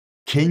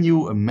Can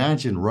you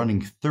imagine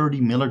running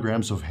 30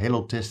 milligrams of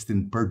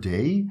halotestin per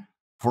day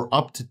for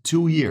up to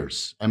 2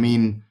 years? I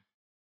mean,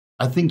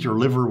 I think your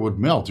liver would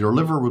melt. Your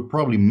liver would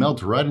probably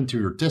melt right into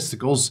your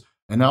testicles,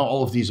 and now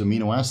all of these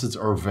amino acids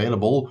are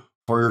available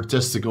for your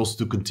testicles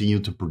to continue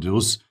to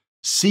produce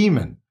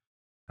semen.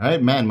 All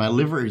right, man, my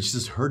liver is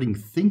just hurting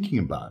thinking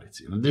about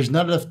it. There's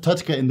not enough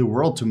TUDCA in the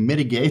world to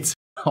mitigate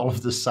all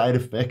of the side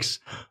effects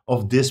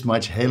of this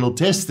much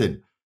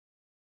halotestin.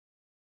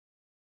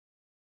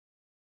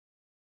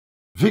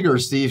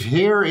 Vigorous Steve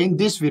here. In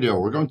this video,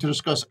 we're going to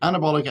discuss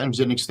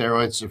anabolic-androgenic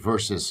steroids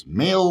versus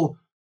male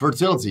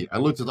fertility. I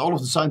looked at all of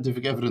the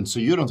scientific evidence, so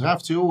you don't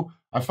have to.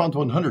 I found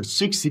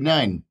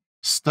 169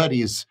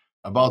 studies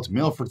about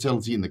male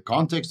fertility in the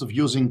context of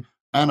using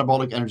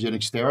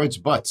anabolic-androgenic steroids,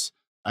 but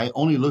I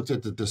only looked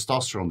at the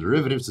testosterone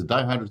derivatives, the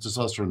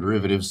dihydrotestosterone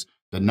derivatives,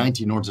 the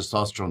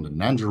 19-nortestosterone, the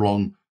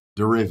Nandrolone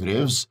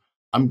derivatives.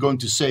 I'm going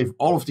to save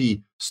all of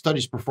the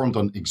studies performed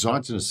on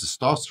exogenous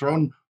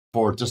testosterone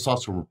for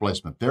testosterone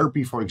replacement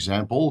therapy, for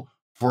example,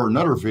 for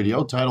another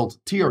video titled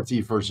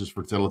TRT versus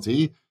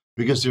fertility,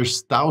 because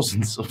there's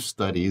thousands of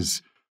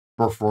studies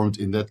performed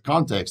in that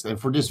context. And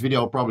for this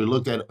video, I'll probably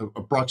look at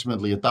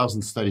approximately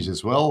 1,000 studies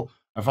as well.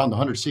 I found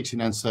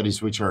 169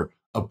 studies which are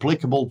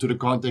applicable to the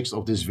context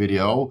of this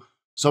video.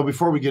 So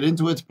before we get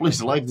into it,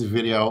 please like this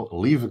video,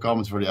 leave a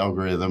comment for the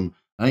algorithm,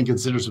 and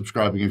consider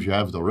subscribing if you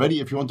haven't already.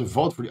 If you want to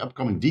vote for the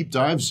upcoming deep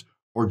dives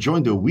or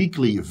join the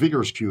weekly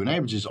Vigorous Q&A,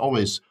 which is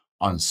always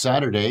on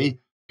Saturday,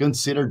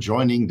 consider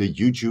joining the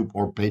YouTube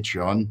or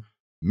Patreon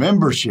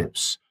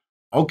memberships.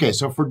 Okay,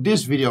 so for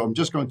this video, I'm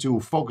just going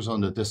to focus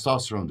on the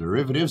testosterone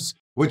derivatives,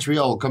 which we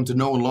all come to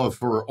know and love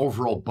for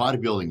overall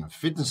bodybuilding and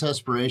fitness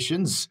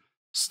aspirations.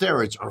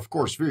 Steroids are, of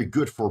course, very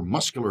good for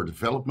muscular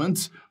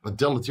development, but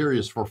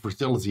deleterious for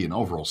fertility and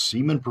overall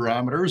semen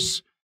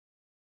parameters.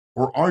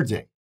 Or are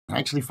they? I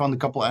actually found a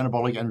couple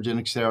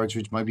anabolic-androgenic steroids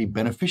which might be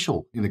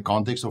beneficial in the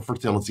context of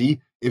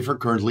fertility if you're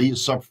currently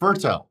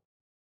subfertile,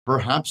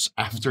 perhaps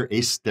after a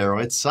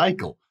steroid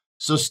cycle.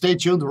 So stay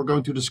tuned, we're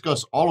going to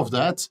discuss all of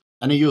that.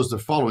 And I use the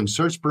following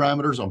search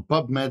parameters on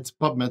PubMed,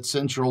 PubMed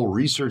Central,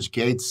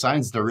 ResearchGate,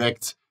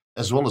 ScienceDirect,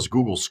 as well as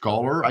Google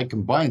Scholar. I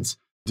combined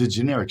the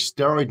generic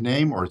steroid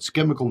name or its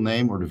chemical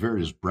name or the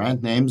various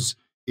brand names,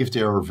 if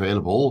they are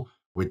available,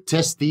 with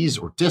testes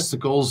or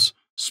testicles,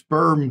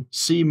 sperm,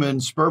 semen,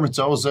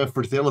 spermatoza,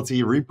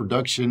 fertility,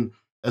 reproduction,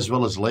 as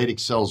well as Leydig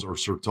cells or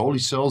Sertoli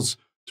cells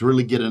to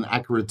really get an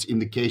accurate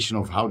indication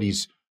of how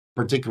these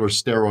particular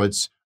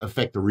steroids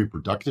affect the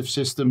reproductive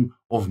system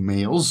of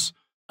males.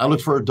 I look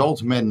for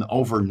adult men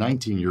over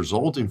 19 years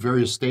old in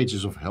various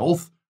stages of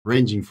health,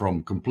 ranging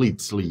from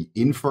completely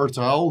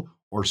infertile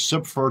or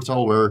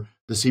subfertile, where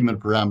the semen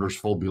parameters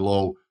fall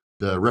below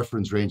the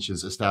reference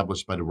ranges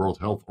established by the World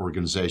Health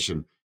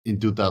Organization in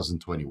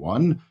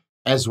 2021,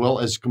 as well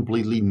as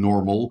completely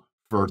normal,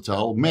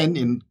 fertile men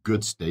in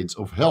good states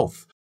of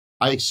health.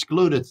 I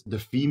excluded the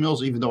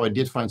females, even though I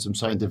did find some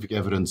scientific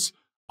evidence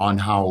on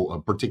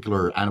how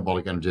particular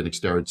anabolic-androgenic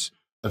steroids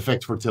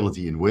affect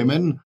fertility in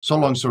women. So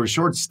long story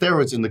short,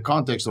 steroids in the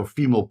context of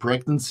female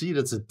pregnancy,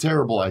 that's a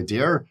terrible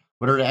idea.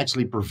 Whether they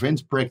actually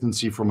prevent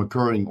pregnancy from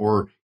occurring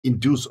or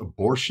induce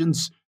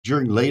abortions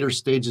during later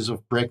stages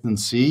of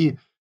pregnancy.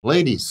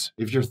 Ladies,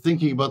 if you're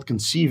thinking about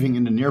conceiving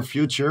in the near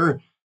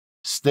future,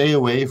 stay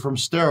away from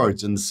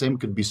steroids. And the same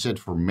could be said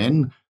for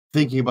men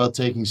thinking about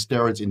taking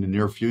steroids in the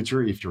near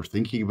future. If you're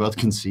thinking about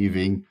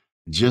conceiving,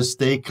 just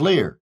stay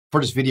clear. For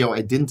this video,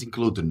 I didn't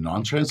include the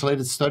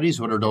non-translated studies,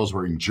 whether those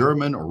were in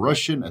German or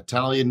Russian,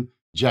 Italian,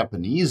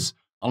 Japanese,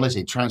 unless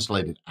a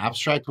translated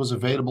abstract was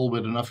available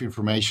with enough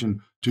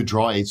information to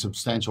draw a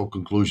substantial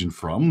conclusion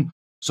from.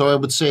 So I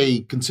would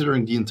say,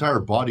 considering the entire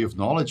body of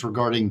knowledge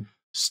regarding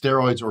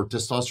steroids or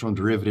testosterone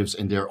derivatives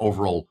and their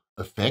overall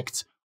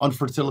effect on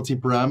fertility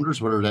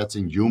parameters, whether that's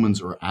in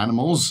humans or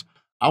animals,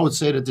 I would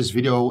say that this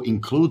video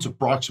includes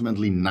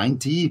approximately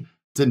 90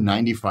 to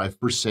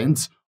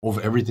 95% of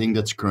everything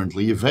that's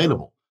currently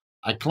available.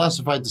 I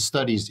classified the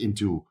studies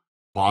into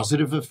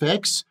positive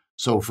effects,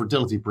 so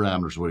fertility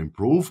parameters would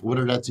improve,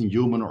 whether that's in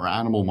human or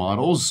animal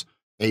models,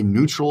 a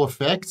neutral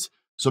effect,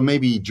 so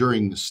maybe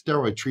during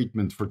steroid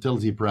treatment,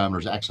 fertility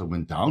parameters actually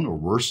went down or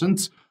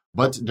worsened,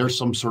 but there's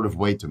some sort of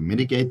way to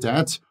mitigate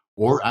that,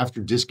 or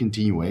after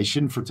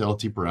discontinuation,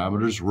 fertility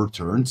parameters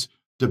returned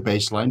to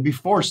baseline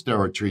before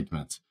steroid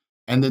treatment.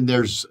 And then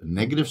there's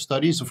negative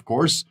studies, of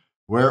course,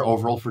 where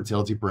overall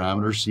fertility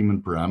parameters,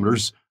 semen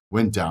parameters,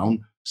 went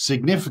down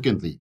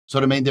significantly. So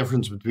the main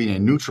difference between a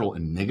neutral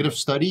and negative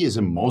study is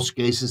in most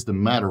cases the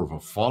matter of a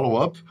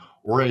follow-up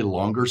or a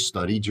longer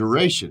study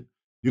duration.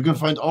 You can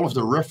find all of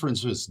the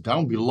references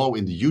down below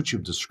in the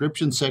YouTube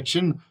description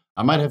section.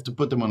 I might have to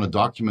put them on a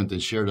document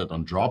and share that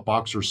on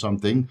Dropbox or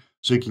something,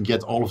 so you can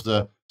get all of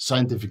the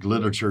scientific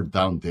literature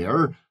down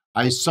there.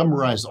 I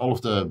summarized all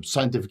of the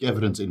scientific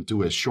evidence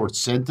into a short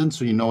sentence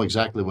so you know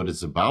exactly what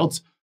it's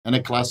about, and I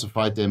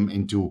classified them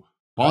into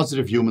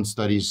positive human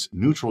studies,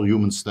 neutral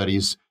human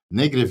studies,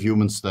 negative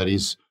human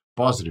studies,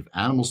 positive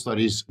animal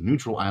studies,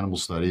 neutral animal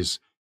studies,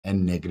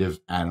 and negative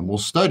animal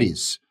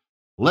studies.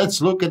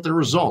 Let's look at the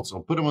results. I'll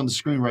put them on the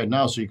screen right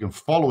now so you can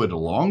follow it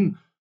along.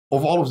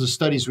 Of all of the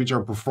studies which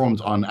are performed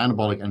on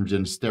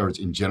anabolic-androgenic steroids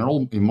in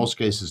general, in most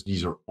cases,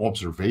 these are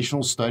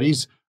observational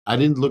studies. I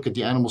didn't look at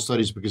the animal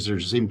studies because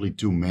there's simply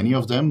too many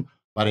of them,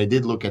 but I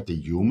did look at the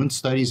human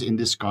studies in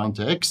this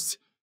context.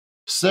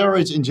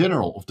 Steroids in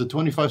general, of the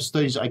 25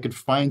 studies I could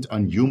find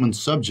on human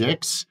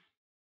subjects,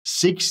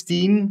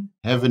 16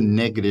 have a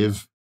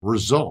negative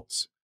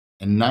result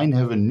and 9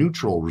 have a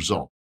neutral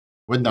result,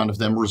 with none of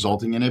them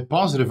resulting in a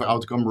positive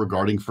outcome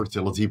regarding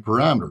fertility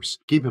parameters.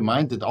 Keep in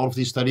mind that all of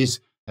these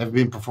studies have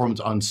been performed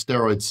on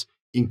steroids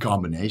in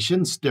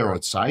combination,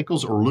 steroid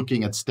cycles, or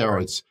looking at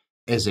steroids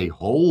as a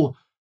whole.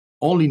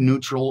 Only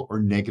neutral or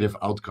negative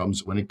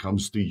outcomes when it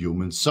comes to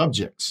human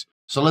subjects.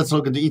 So let's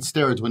look at each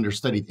steroid when they're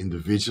studied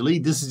individually.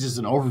 This is just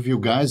an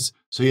overview, guys,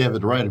 so you have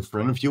it right in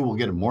front of you. We'll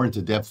get more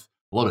into depth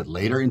a little bit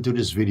later into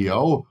this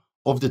video.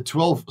 Of the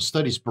 12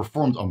 studies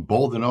performed on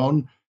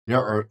Boldenone,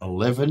 there are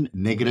 11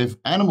 negative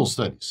animal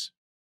studies.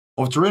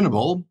 Of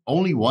Turinabol,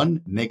 only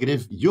 1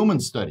 negative human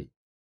study.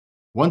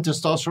 1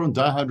 testosterone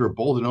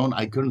dihydroboldenone,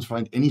 I couldn't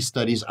find any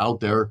studies out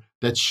there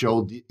that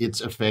showed its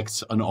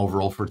effects on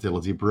overall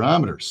fertility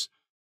parameters.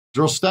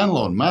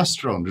 Drostanolone,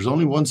 Masteron, there's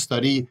only 1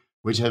 study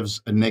which has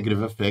a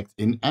negative effect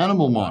in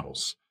animal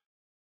models.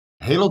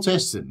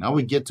 Halotestin, now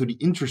we get to the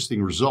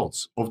interesting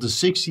results. Of the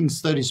 16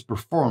 studies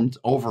performed,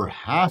 over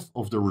half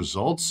of the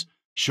results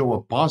show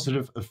a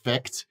positive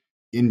effect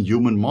in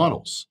human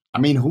models. I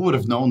mean, who would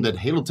have known that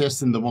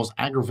halotestin, the most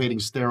aggravating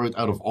steroid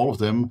out of all of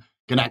them,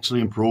 can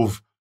actually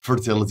improve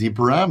fertility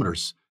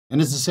parameters?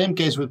 And it's the same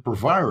case with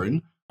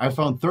Proviron. I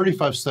found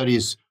 35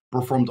 studies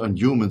performed on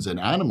humans and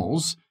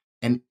animals,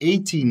 and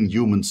 18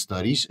 human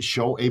studies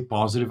show a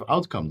positive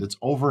outcome. That's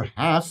over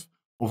half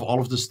of all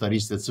of the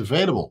studies that's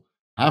available.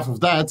 Half of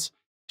that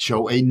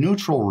show a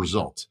neutral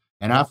result,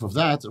 and half of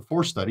that,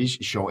 4 studies,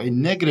 show a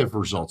negative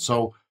result.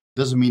 So it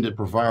doesn't mean that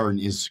Proviron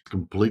is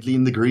completely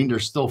in the green.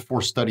 There's still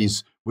 4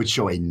 studies which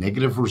show a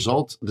negative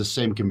result. The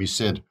same can be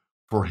said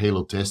for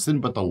halotestin,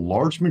 but the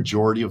large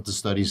majority of the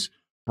studies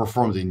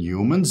performed in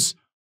humans,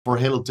 for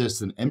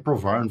halotestin and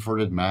Proviron for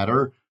that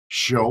matter,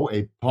 show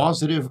a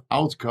positive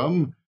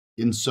outcome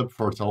in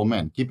subfertile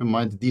men. Keep in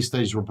mind that these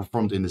studies were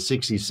performed in the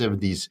 60s,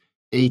 70s,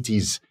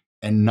 80s,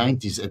 and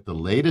 90s at the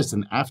latest,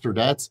 and after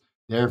that,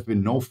 there have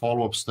been no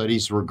follow-up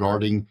studies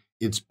regarding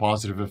its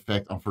positive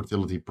effect on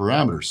fertility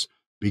parameters,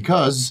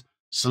 because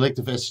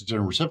selective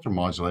estrogen receptor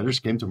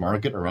modulators came to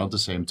market around the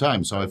same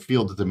time. So I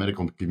feel that the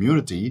medical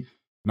community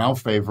now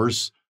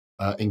favors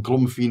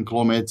enclomiphene,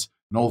 Clomid,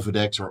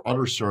 Nolvadex, or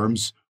other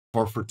SERMs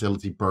for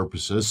fertility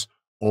purposes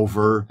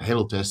over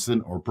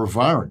halotestin or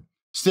Proviron.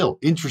 Still,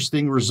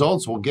 interesting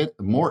results. We'll get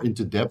more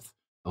into depth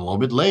a little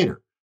bit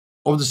later.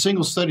 Of the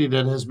single study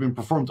that has been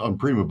performed on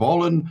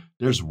Primobolan,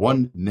 there's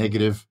 1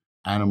 negative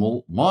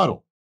animal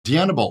model.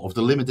 Dianabol, of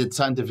the limited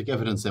scientific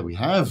evidence that we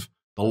have,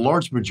 the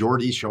large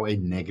majority show a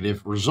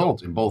negative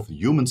result in both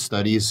human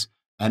studies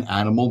and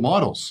animal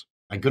models.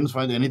 I couldn't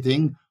find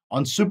anything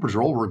on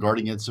Superdrol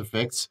regarding its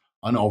effects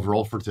on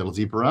overall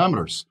fertility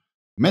parameters.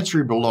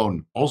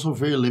 Metribolone, also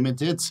very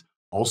limited,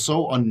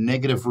 also on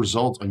negative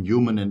results on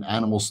human and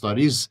animal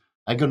studies.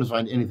 I couldn't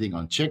find anything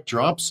on Cheque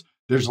drops.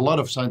 There's a lot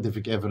of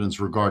scientific evidence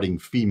regarding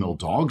female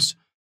dogs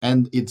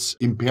and its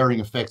impairing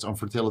effects on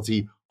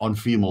fertility on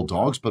female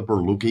dogs, but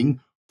we're looking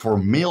for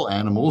male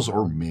animals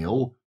or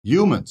male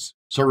humans.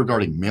 So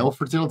regarding male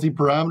fertility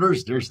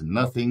parameters, there's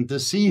nothing to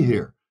see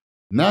here.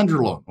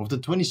 Nandrolone, of the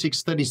 26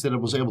 studies that I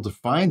was able to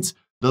find,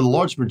 the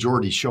large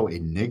majority show a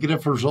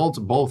negative result,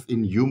 both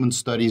in human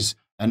studies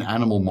and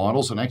animal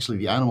models, and actually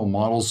the animal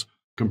models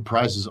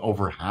comprises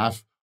over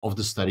half of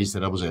the studies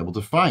that I was able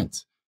to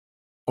find.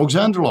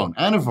 Oxandrolone,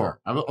 Anavar,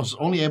 I was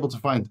only able to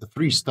find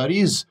 3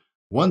 studies.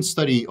 1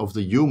 study of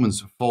the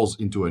humans falls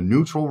into a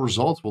neutral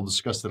result. We'll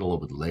discuss that a little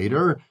bit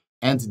later.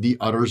 And the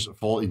others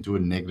fall into a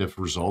negative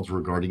result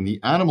regarding the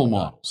animal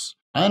models.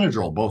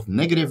 Anadrol, both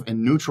negative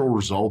and neutral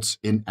results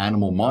in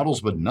animal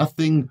models, but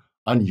nothing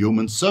on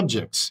human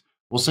subjects.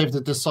 We'll save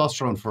the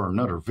testosterone for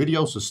another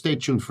video, so stay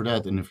tuned for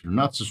that. And if you're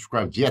not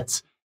subscribed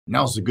yet,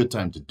 now's a good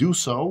time to do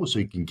so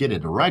you can get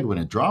it right when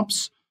it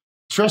drops.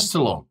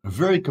 Drostanolone, a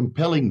very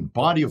compelling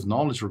body of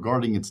knowledge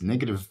regarding its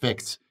negative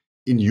effects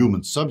in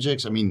human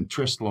subjects. I mean,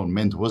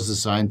 Drostanolone was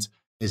designed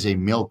as a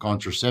male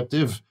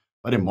contraceptive,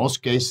 but in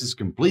most cases,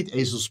 complete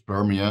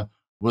azoospermia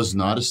was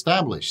not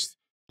established.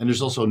 And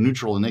there's also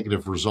neutral and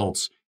negative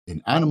results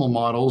in animal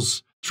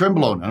models.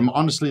 Trembolone, I'm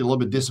honestly a little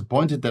bit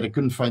disappointed that I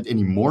couldn't find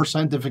any more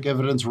scientific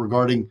evidence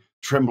regarding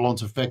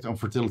Trembolone's effect on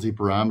fertility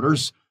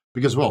parameters,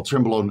 because, well,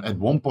 Trembolone at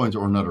one point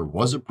or another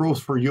was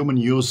approved for human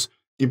use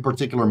in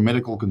particular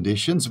medical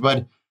conditions,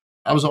 but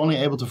I was only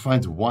able to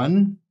find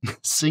 1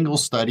 single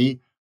study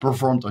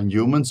performed on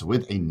humans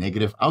with a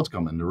negative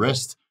outcome, and the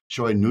rest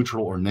show a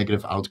neutral or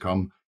negative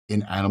outcome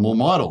in animal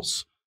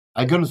models.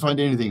 I couldn't find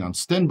anything on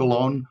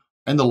Stenbolone,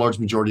 and the large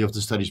majority of the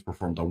studies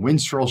performed on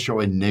Winstrol show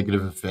a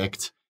negative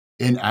effect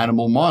in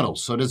animal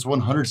models. So that's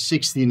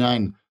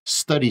 169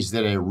 studies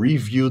that I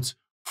reviewed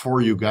for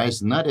you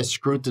guys, not as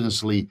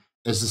scrupulously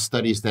as the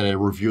studies that I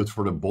reviewed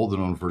for the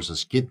Boldenone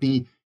versus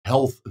kidney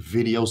health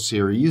video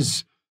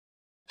series.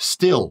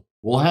 Still,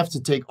 we'll have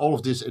to take all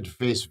of this at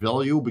face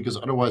value, because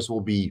otherwise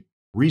we'll be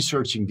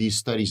researching these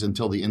studies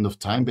until the end of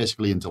time,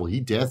 basically until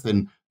heat death,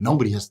 and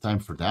nobody has time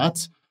for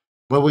that.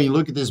 But when you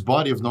look at this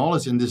body of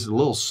knowledge and this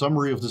little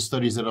summary of the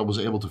studies that I was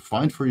able to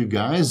find for you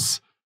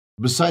guys,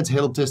 besides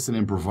Halotestin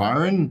and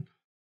Proviron,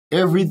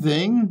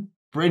 everything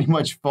pretty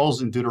much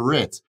falls into the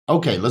red.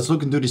 Okay, let's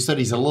look into the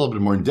studies a little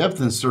bit more in depth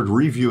and start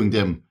reviewing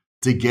them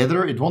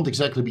together. It won't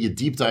exactly be a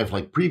deep dive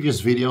like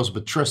previous videos,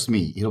 but trust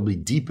me, it'll be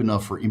deep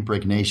enough for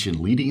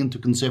impregnation leading into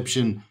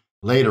conception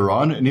later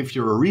on. And if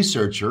you're a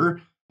researcher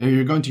and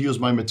you're going to use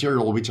my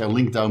material, which I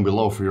link down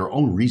below for your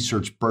own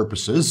research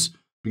purposes,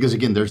 because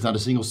again, there's not a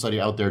single study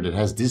out there that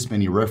has this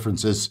many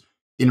references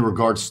in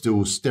regards to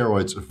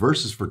steroids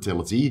versus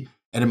fertility,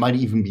 and it might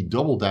even be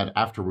double that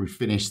after we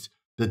finished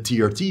the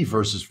TRT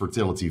versus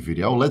fertility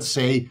video. Let's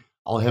say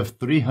I'll have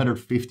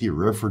 350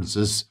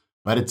 references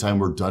by the time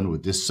we're done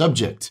with this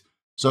subject.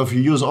 So if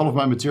you use all of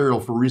my material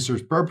for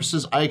research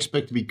purposes, I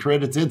expect to be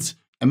credited,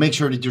 and make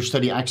sure that your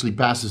study actually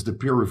passes the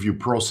peer review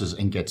process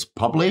and gets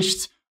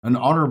published. An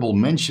honorable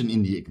mention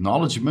in the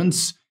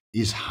acknowledgements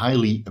is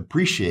highly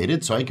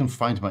appreciated, so I can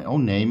find my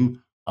own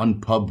name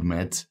on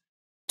PubMed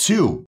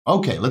too.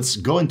 Okay, let's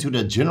go into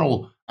the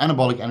general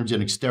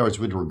anabolic-androgenic steroids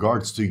with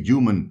regards to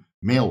human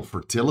male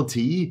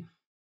fertility.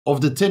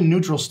 Of the 10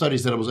 neutral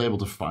studies that I was able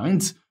to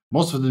find,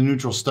 most of the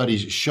neutral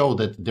studies show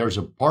that there's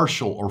a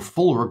partial or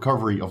full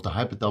recovery of the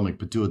hypothalamic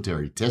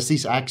pituitary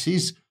testes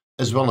axis,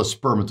 as well as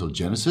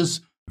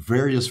spermatogenesis.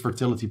 Various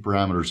fertility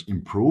parameters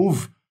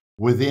improve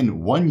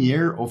within 1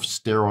 year of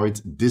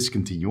steroid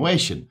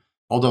discontinuation.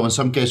 Although in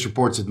some case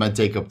reports it might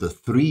take up to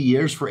 3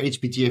 years for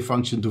HPTA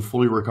function to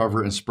fully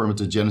recover and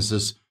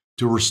spermatogenesis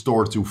to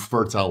restore to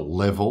fertile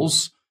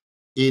levels.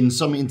 In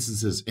some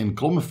instances,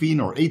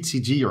 enclomiphene or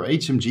HCG or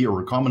HMG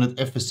or recombinant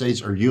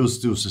FSH are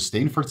used to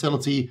sustain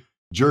fertility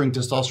during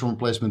testosterone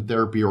replacement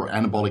therapy or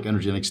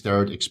anabolic-androgenic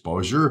steroid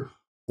exposure,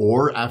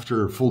 or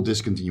after full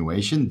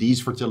discontinuation.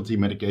 These fertility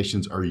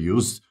medications are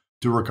used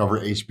to recover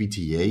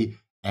HPTA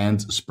and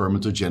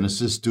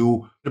spermatogenesis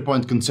to the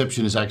point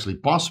conception is actually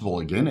possible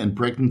again and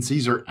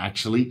pregnancies are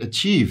actually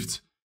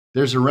achieved.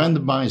 There's a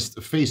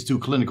randomized phase 2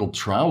 clinical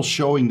trial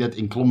showing that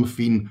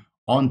enclomiphene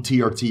on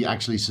TRT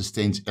actually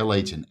sustains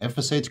LH and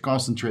FSH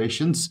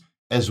concentrations,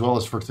 as well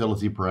as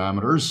fertility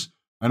parameters.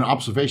 An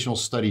observational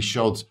study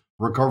showed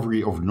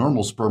recovery of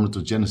normal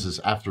spermatogenesis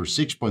after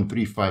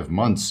 6.35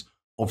 months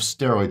of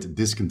steroid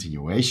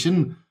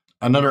discontinuation.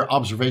 Another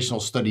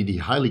observational study, the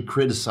highly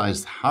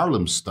criticized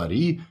Harlem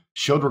study,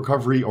 showed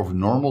recovery of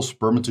normal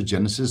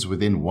spermatogenesis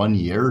within 1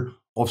 year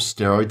of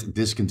steroid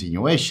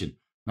discontinuation.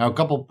 Now, a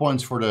couple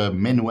points for the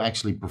men who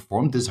actually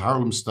performed this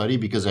Harlem study,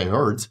 because I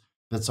heard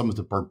that some of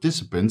the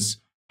participants,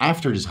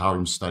 after this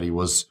Harlem study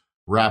was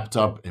wrapped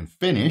up and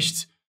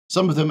finished,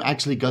 some of them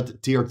actually got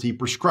TRT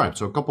prescribed.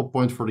 So a couple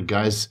points for the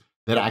guys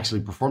that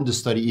actually performed the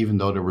study, even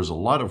though there was a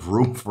lot of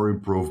room for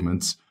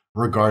improvements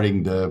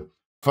regarding the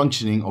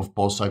functioning of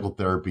post-cycle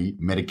therapy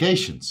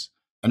medications.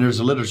 And there's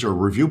a literature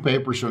review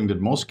paper showing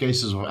that most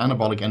cases of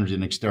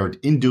anabolic-androgenic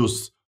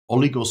steroid-induced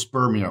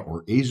oligospermia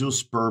or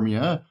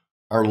azoospermia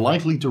are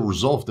likely to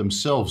resolve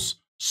themselves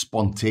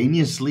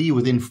spontaneously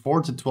within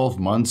 4 to 12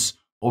 months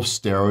of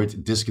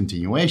steroid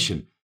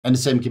discontinuation. And the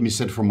same can be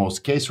said for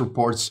most case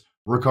reports.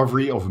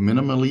 Recovery of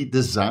minimally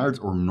desired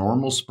or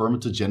normal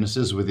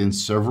spermatogenesis within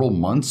several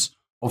months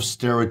of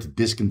steroid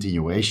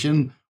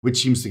discontinuation,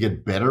 which seems to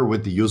get better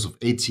with the use of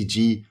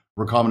HCG,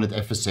 recombinant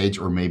FSH,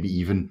 or maybe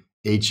even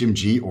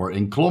HMG or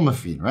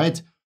enclomiphene,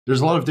 right? There's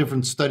a lot of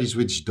different studies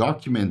which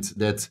document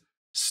that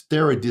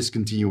steroid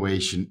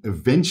discontinuation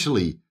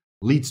eventually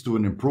leads to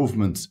an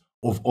improvement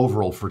of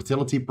overall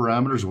fertility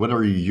parameters,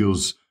 whether you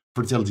use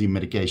fertility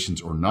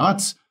medications or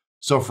not.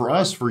 So for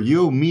us, for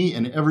you, me,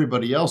 and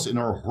everybody else in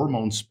our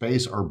hormone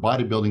space, our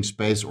bodybuilding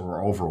space, or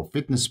our overall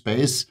fitness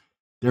space,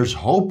 there's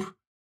hope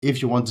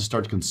if you want to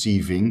start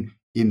conceiving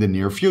in the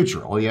near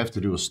future. All you have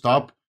to do is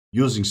stop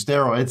using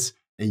steroids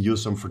and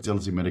use some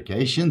fertility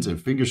medications, and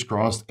fingers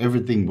crossed,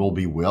 everything will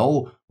be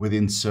well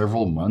within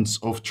several months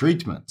of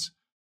treatment.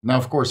 Now,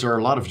 of course, there are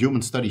a lot of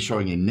human studies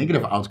showing a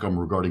negative outcome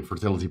regarding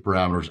fertility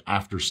parameters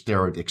after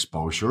steroid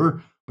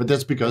exposure, but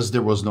that's because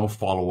there was no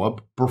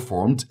follow-up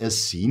performed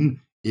as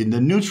seen in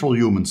the neutral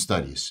human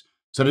studies.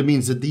 So that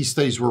means that these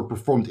studies were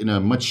performed in a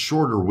much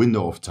shorter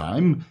window of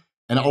time,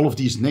 and all of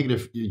these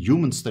negative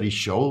human studies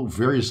show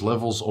various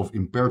levels of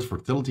impaired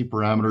fertility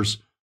parameters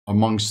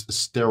amongst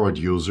steroid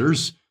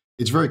users.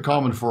 It's very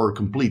common for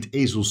complete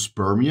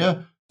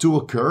azoospermia to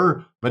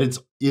occur, but it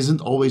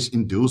isn't always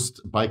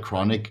induced by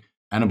chronic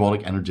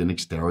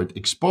anabolic-androgenic steroid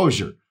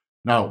exposure.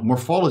 Now,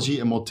 morphology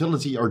and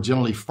motility are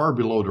generally far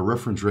below the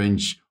reference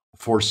range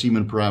for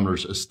semen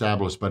parameters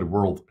established by the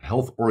World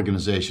Health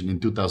Organization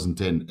in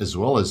 2010 as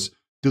well as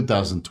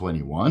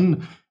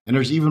 2021. And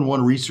there's even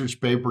one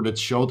research paper that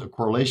showed a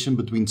correlation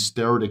between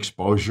steroid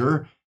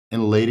exposure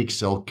and Leydig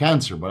cell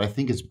cancer. But I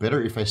think it's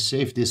better if I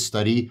save this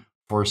study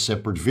for a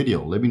separate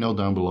video. Let me know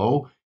down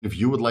below If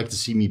you would like to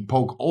see me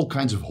poke all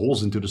kinds of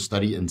holes into the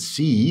study and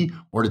see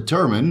or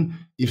determine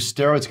if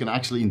steroids can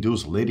actually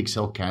induce Leydig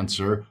cell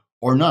cancer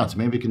or not,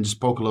 maybe we can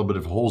just poke a little bit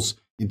of holes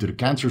into the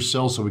cancer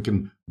cells so we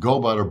can go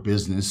about our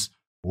business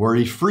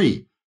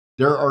worry-free.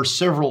 There are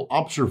several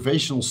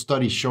observational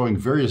studies showing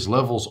various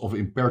levels of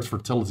impaired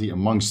fertility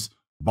amongst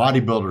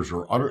bodybuilders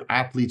or other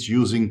athletes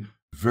using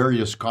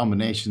various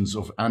combinations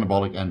of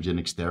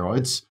anabolic-androgenic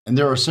steroids. And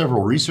there are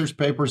several research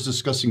papers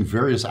discussing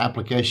various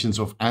applications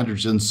of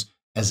androgens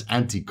as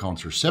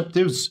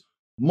anti-contraceptives,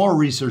 more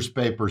research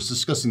papers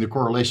discussing the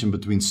correlation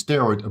between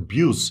steroid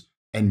abuse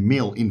and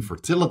male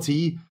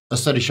infertility, a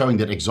study showing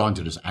that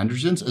exogenous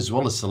androgens as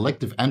well as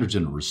selective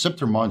androgen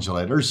receptor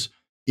modulators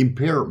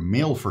impair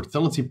male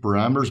fertility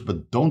parameters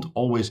but don't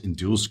always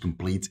induce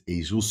complete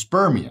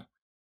azoospermia.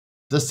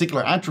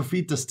 Testicular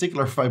atrophy,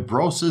 testicular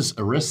fibrosis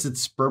arrested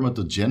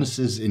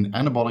spermatogenesis in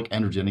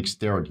anabolic-androgenic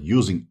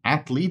steroid-using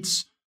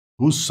athletes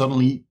who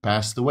suddenly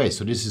passed away.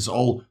 So this is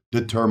all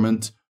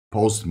determined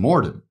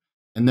post-mortem.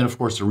 And then, of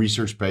course, the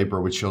research paper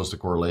which shows the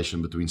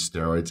correlation between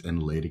steroids and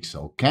Leydig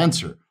cell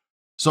cancer.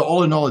 So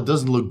all in all, it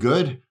doesn't look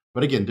good.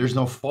 But again, there's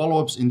no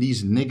follow-ups in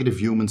these negative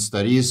human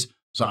studies.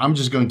 So I'm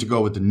just going to go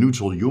with the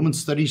neutral human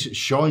studies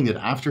showing that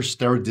after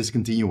steroid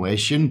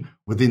discontinuation,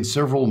 within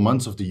several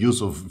months of the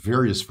use of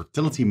various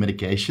fertility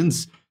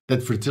medications,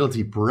 that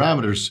fertility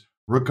parameters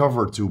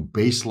recover to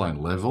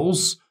baseline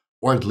levels,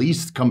 or at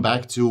least come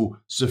back to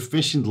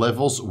sufficient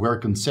levels where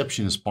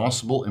conception is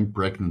possible and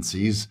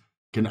pregnancies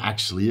can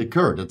actually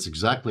occur. That's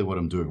exactly what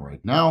I'm doing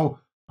right now.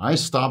 I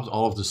stopped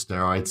all of the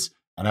steroids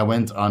and I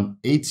went on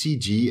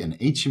HCG and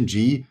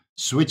HMG,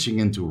 switching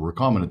into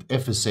recombinant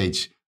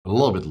FSH a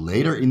little bit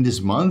later in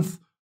this month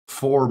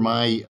for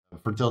my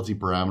fertility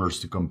parameters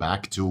to come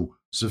back to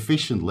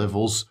sufficient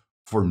levels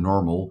for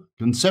normal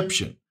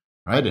conception,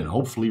 right? And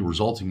hopefully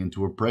resulting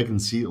into a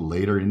pregnancy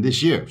later in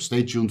this year.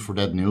 Stay tuned for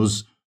that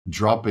news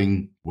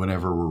dropping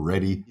whenever we're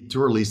ready to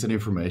release that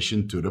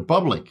information to the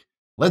public.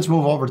 Let's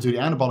move over to the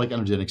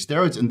anabolic-androgenic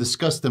steroids and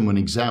discuss them when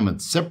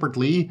examined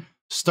separately,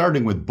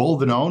 starting with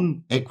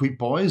Boldenone,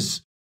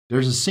 Equipoise.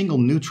 There's a single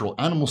neutral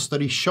animal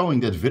study showing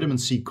that vitamin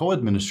C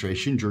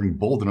co-administration during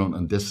Boldenone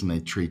and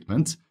Destinate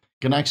treatment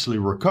can actually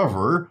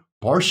recover,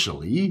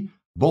 partially,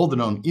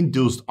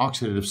 Boldenone-induced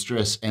oxidative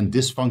stress and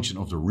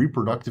dysfunction of the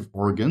reproductive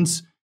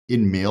organs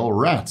in male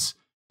rats.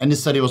 And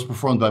this study was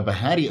performed by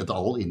Bahari et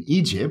al. In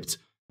Egypt,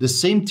 the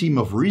same team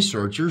of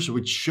researchers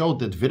which showed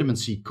that vitamin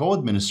C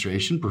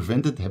co-administration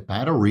prevented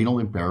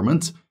hepatorenal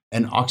impairment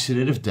and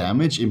oxidative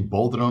damage in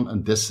Boldenone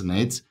and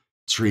Destinate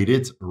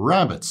treated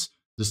rabbits.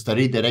 The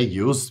study that I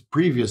used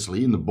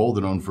previously in the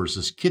Boldenone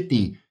versus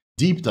kidney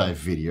deep dive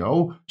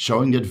video,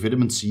 showing that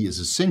vitamin C is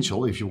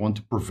essential if you want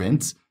to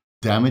prevent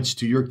damage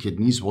to your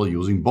kidneys while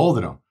using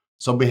Boldenone.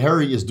 So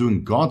Bahari is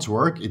doing God's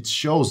work. It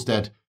shows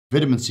that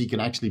vitamin C can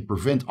actually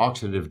prevent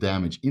oxidative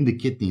damage in the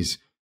kidneys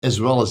as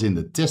well as in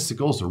the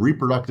testicles, the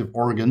reproductive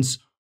organs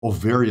of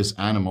various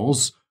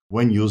animals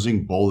when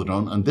using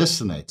Boldenone and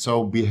Destinate.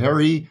 So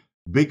Bahari,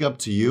 big up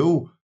to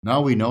you.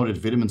 Now we know that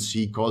vitamin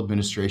C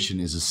co-administration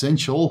is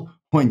essential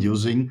when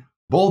using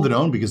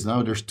Boldenone, because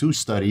now there's 2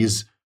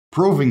 studies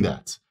proving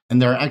that.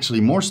 And there are actually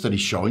more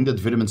studies showing that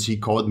vitamin C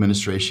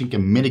co-administration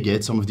can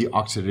mitigate some of the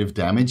oxidative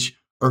damage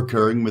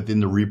occurring within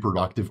the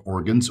reproductive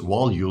organs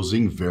while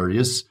using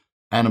various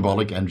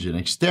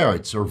anabolic-androgenic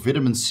steroids. So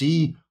vitamin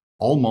C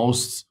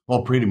almost,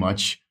 well, pretty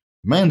much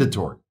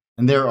mandatory.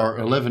 And there are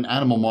 11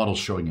 animal models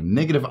showing a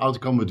negative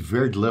outcome with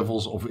varied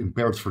levels of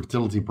impaired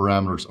fertility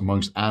parameters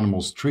amongst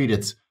animals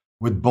treated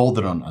with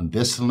Boldenone and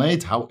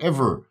Destinate.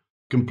 However,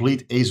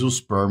 complete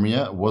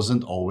azoospermia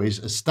wasn't always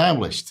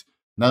established.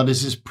 Now,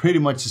 this is pretty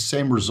much the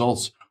same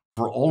results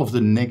for all of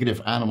the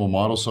negative animal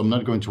models, so I'm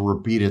not going to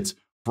repeat it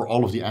for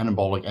all of the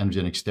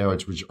anabolic-androgenic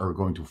steroids which are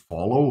going to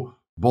follow.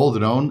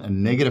 Boldenone, a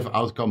negative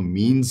outcome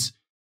means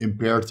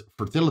impaired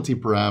fertility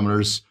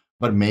parameters,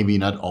 but maybe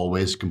not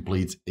always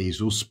complete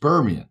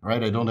azoospermia,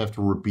 right? I don't have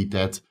to repeat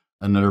that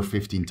another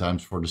 15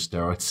 times for the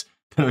steroids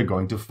that are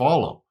going to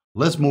follow.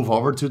 Let's move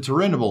over to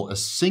Turinabol, a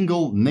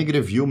single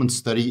negative human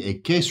study, a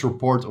case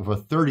report of a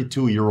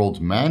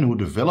 32-year-old man who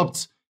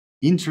developed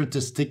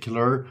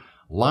intratesticular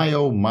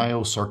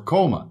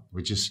leiomyosarcoma,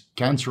 which is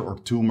cancer or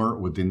tumor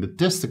within the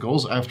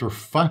testicles after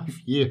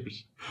 5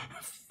 years.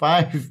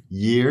 5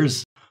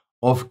 years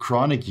of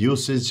chronic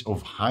usage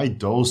of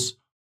high-dose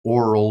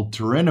oral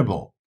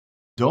Turinabol.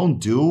 Don't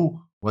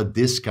do what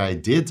this guy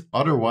did,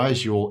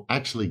 otherwise you will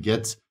actually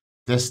get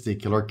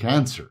testicular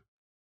cancer.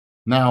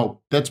 Now,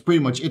 that's pretty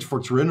much it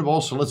for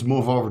Turinabol, so let's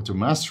move over to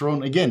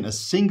Masteron. Again, a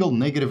single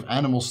negative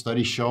animal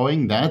study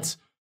showing that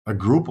a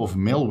group of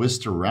male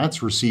Wister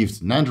rats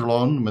received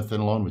Nandrolone,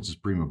 Methenolone, which is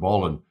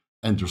Primobolan,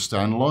 and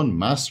Drostanolone.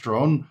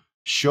 Masteron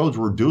showed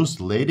reduced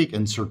Leydig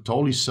and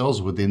Sertoli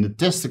cells within the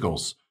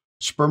testicles.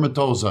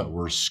 Spermatozoa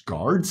were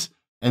scarred,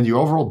 and the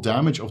overall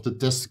damage of the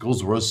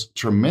testicles was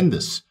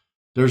tremendous.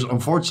 There's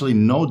unfortunately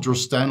no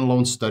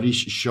Drostanolone studies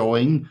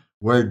showing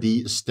where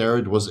the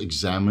steroid was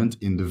examined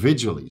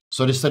individually.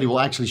 So this study will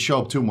actually show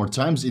up 2 more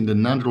times in the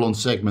Nandrolone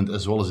segment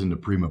as well as in the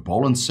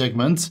Primobolan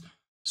segment.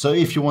 So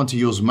if you want to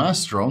use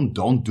Masteron,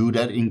 don't do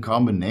that in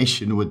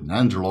combination with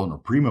Nandrolone or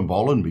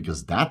Primobolan,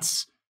 because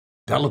that's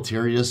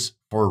deleterious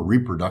for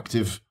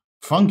reproductive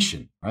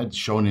function, right?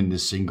 Shown in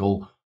this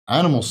single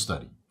animal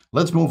study.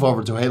 Let's move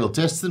over to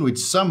Halotestin, which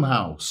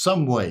somehow,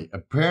 some way,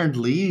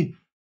 apparently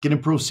can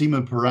improve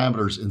semen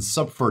parameters in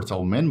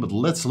subfertile men. But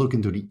let's look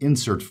into the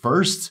insert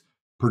first.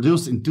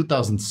 Produced in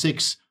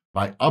 2006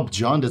 by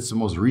Upjohn. That's the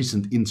most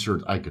recent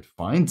insert I could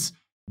find.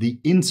 The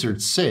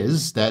insert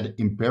says that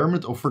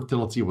impairment of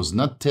fertility was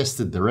not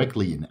tested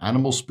directly in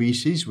animal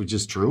species, which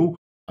is true.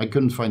 I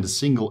couldn't find a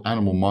single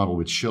animal model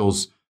which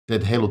shows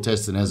that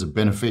halotestin has a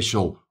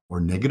beneficial or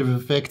negative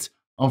effect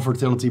on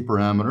fertility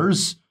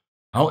parameters.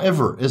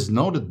 However, as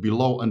noted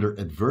below under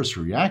adverse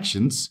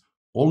reactions,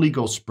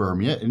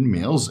 oligospermia in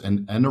males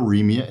and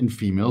anoremia in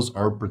females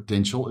are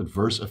potential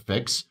adverse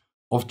effects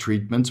of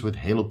treatments with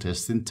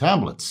halotestin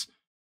tablets.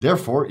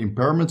 Therefore,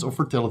 impairment of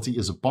fertility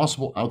is a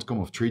possible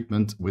outcome of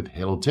treatment with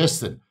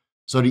halotestin.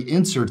 So the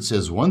insert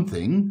says one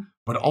thing,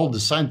 but all the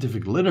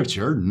scientific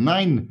literature,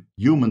 9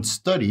 human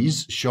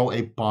studies, show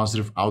a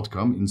positive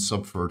outcome in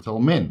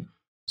subfertile men.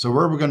 So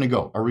where are we going to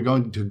go? Are we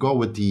going to go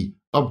with the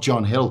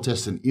Upjohn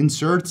halotestin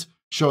insert,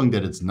 showing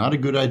that it's not a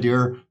good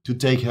idea to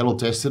take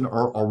halotestin,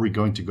 or are we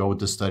going to go with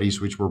the studies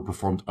which were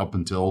performed up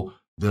until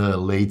the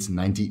late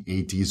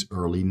 1980s,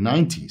 early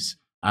 90s,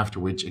 after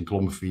which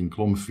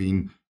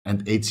enclomiphene,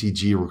 and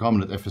HCG,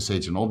 recombinant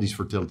FSH, and all these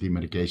fertility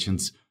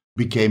medications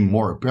became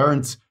more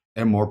apparent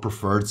and more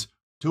preferred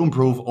to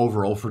improve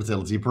overall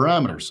fertility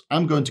parameters?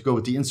 I'm going to go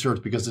with the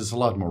insert because it's a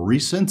lot more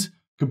recent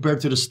compared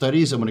to the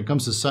studies, and when it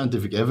comes to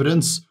scientific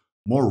evidence,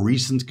 more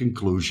recent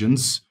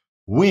conclusions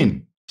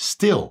win.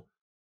 Still,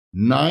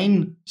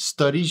 9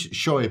 studies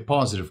show a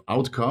positive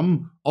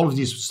outcome. All of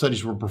these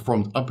studies were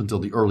performed up until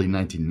the early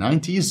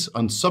 1990s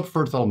on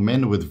subfertile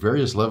men with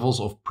various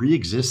levels of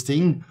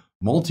pre-existing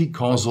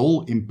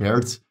multi-causal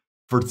impaired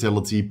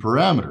fertility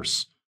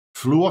parameters.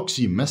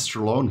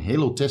 Fluoxymesterone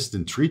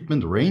halotestin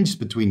treatment ranged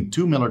between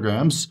 2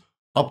 milligrams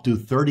up to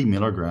 30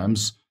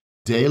 milligrams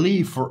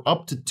daily for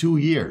up to 2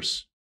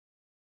 years.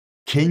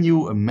 Can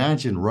you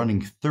imagine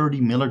running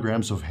 30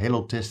 milligrams of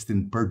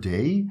halotestin per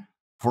day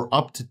for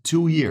up to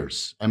 2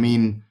 years? I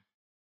mean,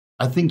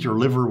 I think your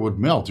liver would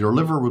melt. Your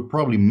liver would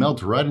probably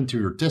melt right into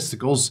your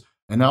testicles,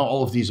 and now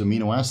all of these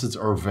amino acids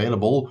are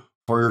available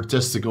for your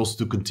testicles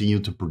to continue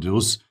to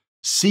produce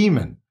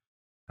semen.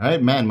 All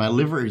right, man, my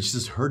liver is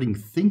just hurting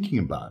thinking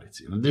about it.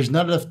 There's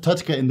not enough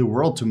TUDCA in the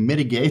world to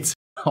mitigate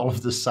all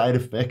of the side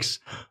effects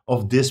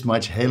of this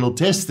much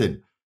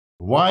halotestin.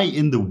 Why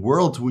in the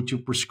world would you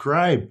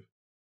prescribe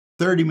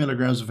 30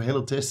 milligrams of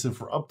halotestin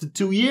for up to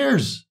 2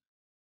 years?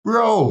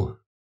 Bro!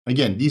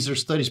 Again, these are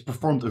studies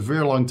performed a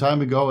very long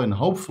time ago, and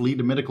hopefully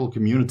the medical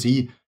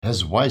community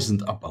has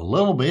wisened up a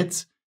little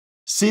bit.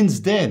 Since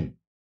then,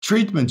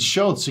 treatment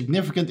showed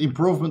significant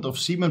improvement of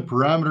semen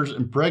parameters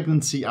and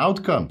pregnancy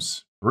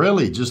outcomes.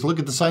 Really, just look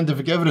at the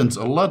scientific evidence.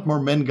 A lot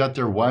more men got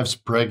their wives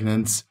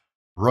pregnant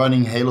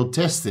running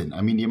halotestin.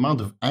 I mean, the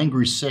amount of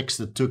angry sex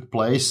that took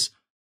place,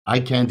 I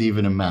can't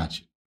even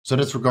imagine. So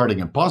that's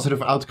regarding a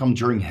positive outcome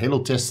during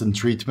halotestin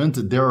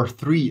treatment. There are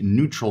 3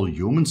 neutral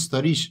human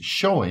studies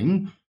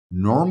showing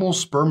normal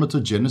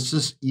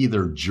spermatogenesis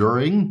either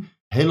during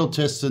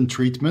halotestin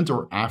treatment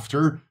or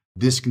after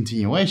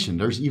discontinuation.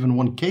 There's even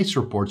one case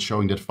report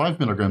showing that 5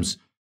 milligrams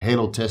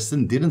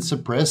halotestin didn't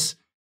suppress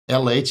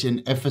LH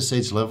and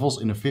FSH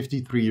levels in a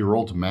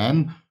 53-year-old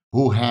man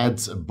who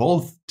had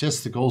both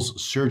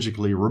testicles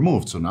surgically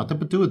removed. So not the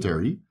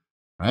pituitary,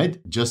 right?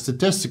 Just the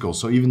testicles.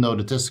 So even though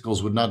the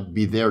testicles would not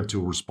be there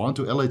to respond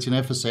to LH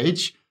and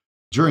FSH,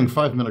 during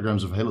 5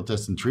 milligrams of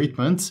halotestin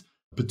treatment,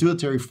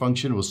 pituitary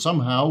function was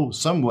somehow,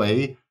 some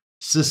way,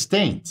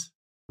 sustained.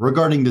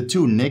 Regarding the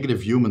 2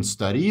 negative human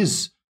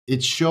studies,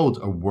 it showed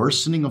a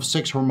worsening of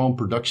sex hormone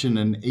production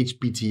and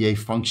HPTA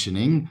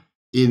functioning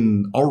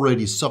in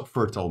already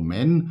subfertile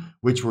men,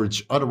 which were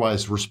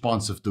otherwise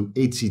responsive to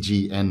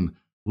HCG and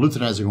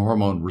luteinizing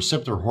hormone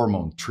receptor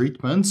hormone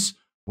treatments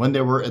when they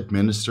were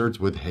administered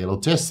with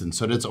halotestin.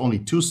 So that's only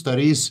 2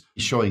 studies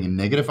showing a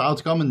negative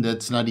outcome, and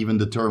that's not even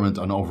determined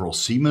on overall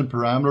semen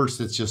parameters.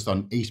 That's just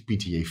on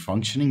HPTA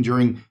functioning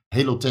during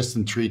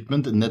halotestin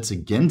treatment, and that's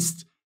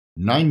against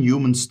 9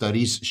 human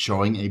studies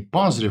showing a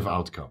positive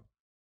outcome.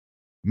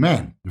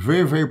 Man,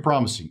 very, very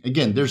promising.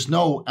 Again, there's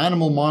no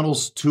animal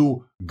models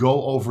to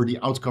go over the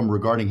outcome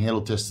regarding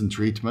halotestin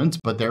treatment,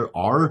 but there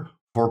are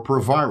for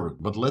Proviron.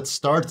 But let's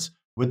start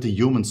with the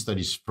human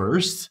studies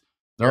first.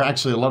 There are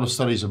actually a lot of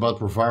studies about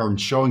Proviron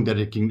showing that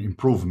it can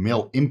improve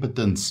male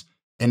impotence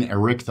and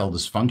erectile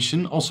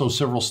dysfunction. Also,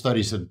 several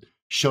studies that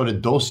show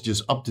that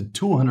dosages up to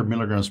 200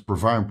 milligrams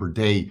Proviron per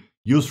day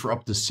used for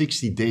up to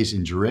 60 days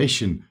in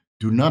duration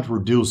do not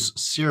reduce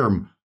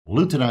serum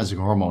luteinizing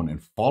hormone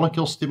and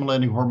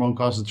follicle-stimulating hormone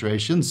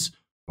concentrations.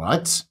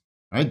 But,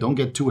 right, don't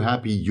get too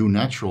happy, you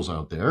naturals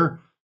out there.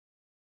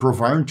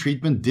 Proviron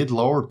treatment did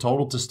lower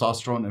total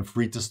testosterone and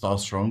free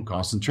testosterone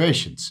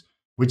concentrations,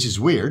 which is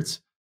weird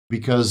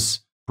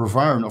because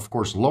Proviron, of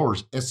course,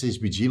 lowers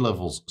SHBG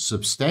levels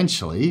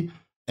substantially,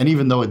 And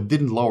even though it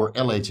didn't lower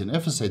LH and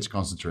FSH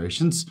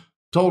concentrations,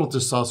 total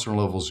testosterone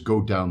levels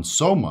go down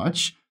so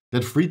much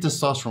that free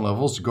testosterone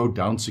levels go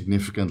down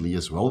significantly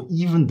as well,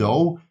 even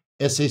though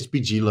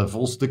SHBG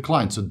levels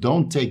decline. So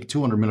don't take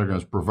 200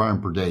 milligrams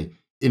Proviron per day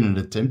in an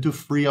attempt to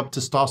free up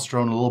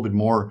testosterone a little bit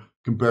more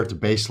compared to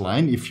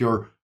baseline if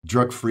you're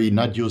drug-free,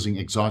 not using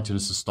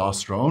exogenous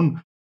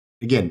testosterone.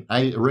 Again,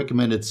 I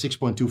recommended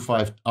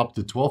 6.25 up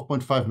to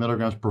 12.5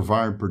 milligrams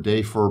Proviron per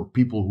day for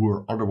people who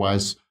are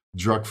otherwise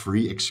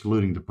drug-free,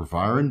 excluding the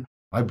Proviron,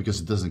 right? Because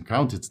it doesn't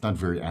count, it's not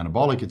very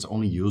anabolic, it's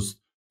only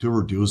used to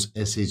reduce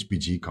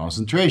SHBG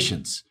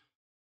concentrations.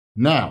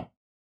 Now,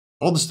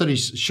 all the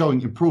studies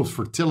showing improved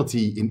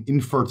fertility in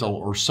infertile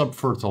or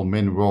subfertile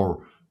men were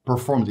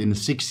performed in the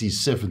 60s,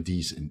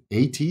 70s, and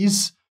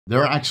 80s.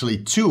 There are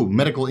actually two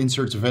medical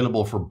inserts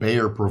available for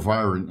Bayer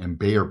Proviron and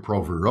Bayer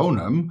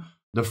Provironum.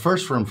 The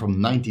first one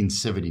from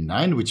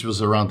 1979, which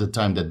was around the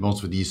time that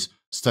most of these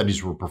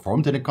studies were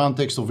performed in the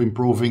context of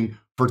improving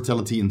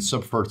fertility in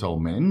subfertile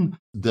men.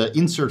 The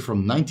insert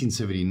from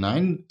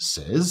 1979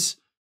 says,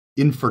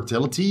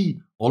 infertility,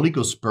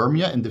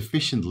 oligospermia, and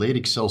deficient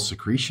Leydig cell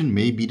secretion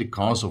may be the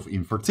cause of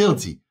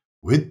infertility.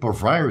 With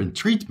Proviron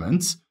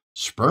treatment,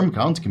 sperm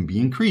count can be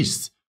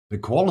increased, the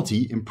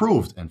quality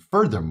improved, and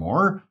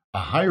furthermore, a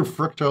higher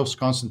fructose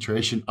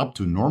concentration up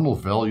to normal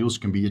values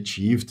can be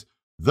achieved,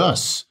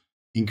 thus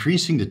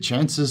increasing the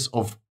chances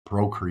of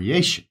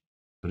procreation.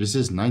 So this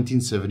is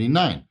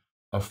 1979.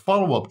 A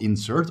follow-up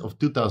insert of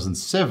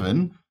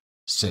 2007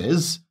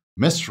 says,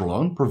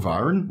 Mesterolone,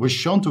 Proviron, was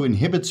shown to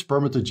inhibit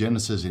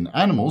spermatogenesis in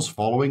animals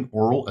following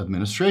oral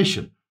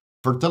administration.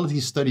 Fertility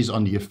studies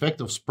on the effect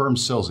of sperm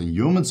cells in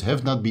humans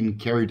have not been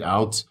carried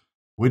out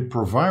with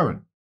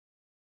Proviron.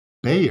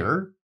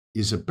 Bayer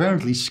is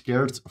apparently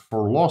scared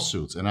for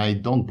lawsuits, and I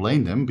don't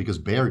blame them because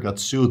Bayer got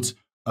sued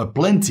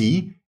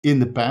aplenty in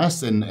the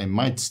past and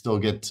might still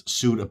get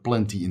sued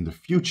aplenty in the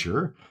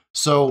future.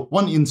 So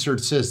one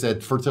insert says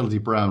that fertility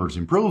parameters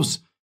improves,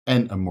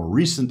 and a more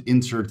recent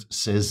insert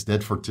says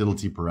that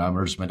fertility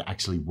parameters might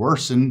actually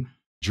worsen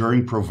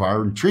during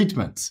Proviron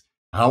treatment.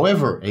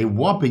 However, a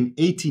whopping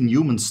 18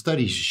 human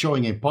studies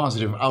showing a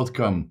positive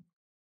outcome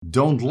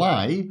don't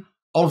lie.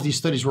 All of these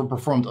studies were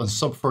performed on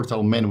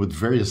subfertile men with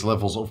various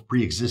levels of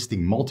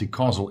pre-existing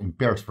multi-causal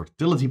impaired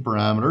fertility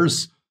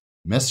parameters.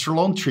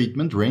 Mesterolone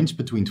treatment ranged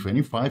between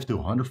 25 to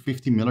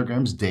 150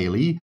 milligrams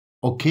daily,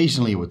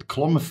 occasionally with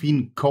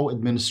clomiphene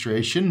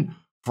co-administration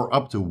for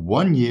up to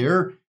 1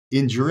 year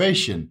in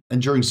duration.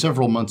 And during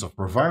several months of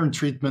Proviron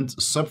treatment,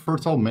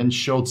 subfertile men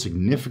showed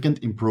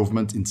significant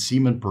improvement in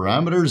semen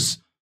parameters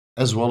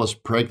as well as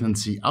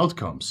pregnancy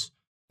outcomes.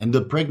 And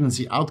the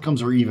pregnancy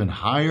outcomes are even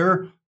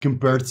higher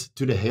compared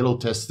to the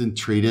halotestin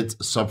treated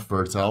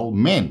subfertile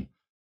men.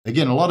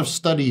 Again, a lot of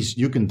studies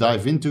you can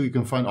dive into. You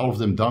can find all of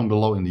them down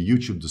below in the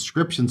YouTube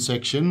description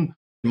section.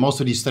 Most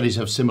of these studies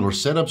have similar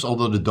setups,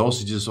 although the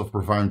dosages of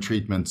Proviron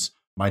treatments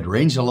might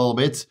range a little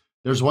bit.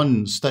 There's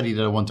one study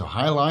that I want to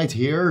highlight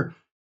here.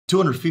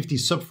 250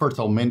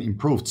 subfertile men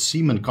improved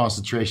semen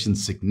concentration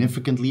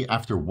significantly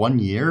after 1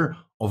 year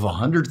of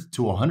 100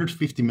 to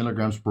 150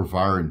 milligrams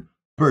Proviron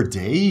per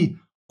day,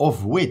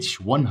 of which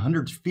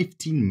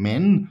 115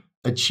 men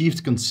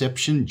achieved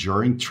conception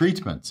during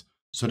treatment.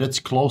 So that's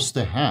close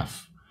to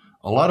half.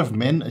 A lot of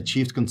men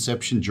achieved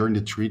conception during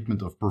the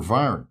treatment of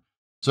Proviron.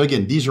 So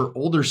again, these are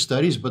older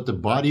studies, but the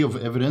body of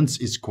evidence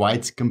is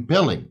quite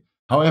compelling.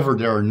 However,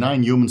 there are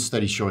 9 human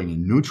studies showing a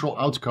neutral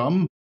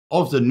outcome.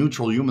 All of the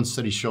neutral human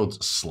studies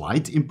showed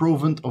slight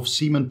improvement of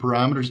semen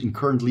parameters in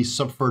currently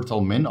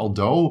subfertile men,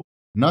 although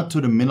not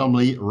to the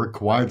minimally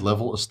required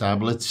level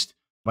established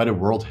by the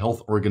World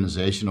Health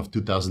Organization of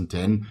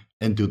 2010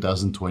 and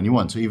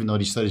 2021. So even though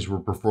these studies were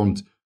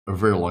performed a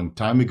very long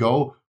time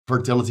ago,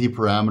 fertility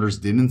parameters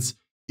didn't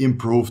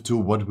improve to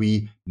what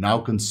we now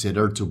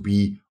consider to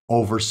be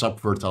over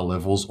subfertile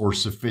levels or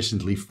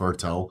sufficiently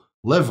fertile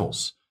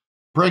levels.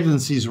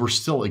 Pregnancies were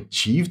still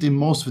achieved in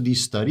most of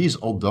these studies,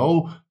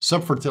 although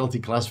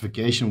subfertility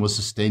classification was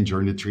sustained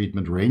during the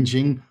treatment,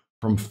 ranging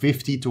from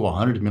 50 to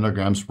 100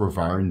 milligrams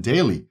Proviron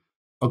daily.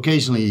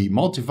 Occasionally,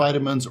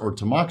 multivitamins or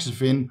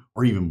tamoxifen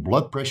or even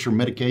blood pressure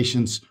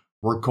medications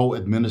were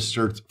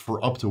co-administered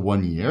for up to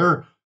 1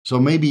 year. So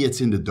maybe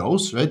it's in the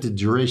dose, right? The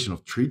duration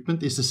of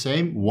treatment is the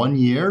same, 1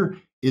 year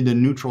in the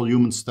neutral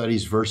human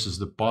studies versus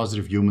the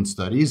positive human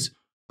studies.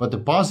 But the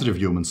positive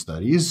human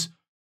studies,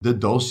 the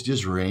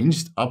dosages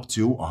ranged up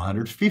to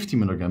 150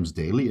 milligrams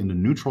daily. In the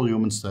neutral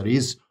human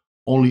studies,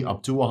 only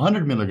up to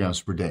 100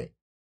 milligrams per day.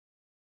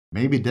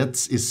 Maybe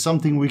that is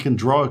something we can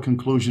draw a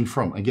conclusion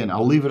from. Again,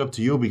 I'll leave it up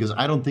to you because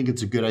I don't think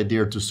it's a good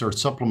idea to start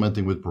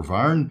supplementing with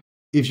Proviron.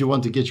 If you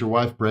want to get your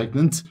wife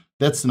pregnant,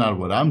 that's not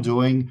what I'm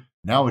doing.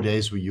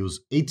 Nowadays, we use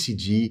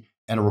HCG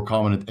and a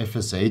recombinant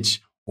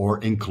FSH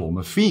or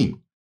enclomiphene.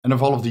 And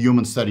of all of the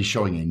human studies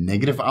showing a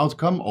negative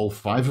outcome, all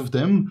 5 of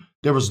them,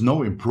 there was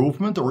no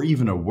improvement or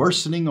even a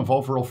worsening of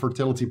overall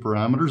fertility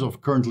parameters of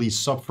currently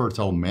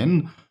subfertile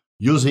men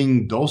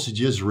using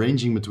dosages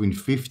ranging between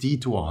 50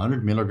 to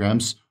 100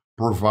 milligrams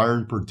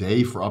Proviron per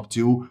day for up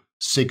to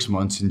 6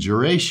 months in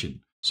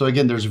duration. So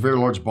again, there's a very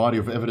large body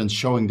of evidence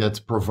showing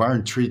that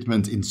Proviron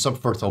treatment in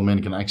subfertile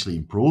men can actually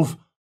improve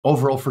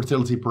overall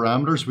fertility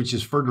parameters, which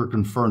is further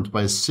confirmed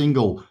by a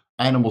single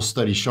animal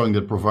study showing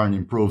that Proviron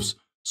improves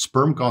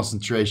sperm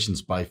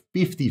concentrations by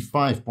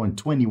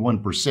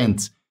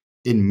 55.21%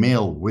 in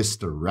male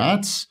Wistar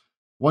rats,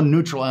 1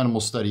 neutral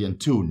animal study and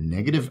 2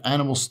 negative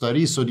animal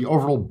studies. So the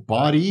overall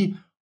body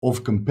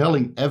of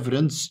compelling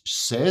evidence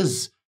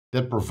says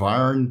that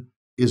Proviron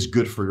is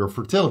good for your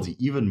fertility,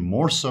 even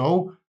more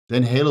so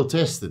than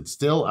Halotestin.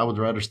 Still, I would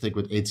rather stick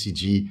with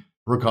HCG,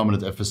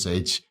 recombinant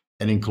FSH,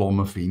 and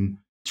enclomiphene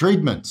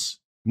treatments.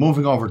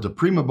 Moving over to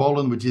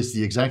Primobolan, which is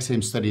the exact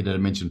same study that I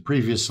mentioned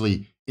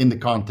previously in the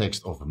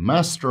context of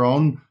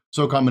Masteron.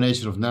 So a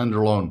combination of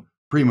Nandrolone,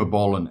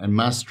 Primobolan, and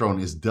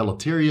Masteron is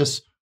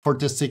deleterious for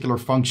testicular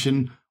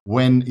function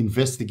when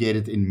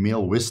investigated in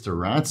male Wistar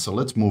rats. So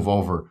let's move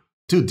over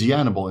to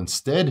Dianabol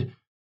instead.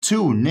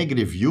 2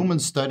 negative human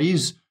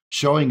studies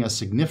showing a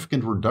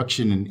significant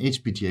reduction in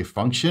HPTA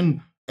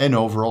function and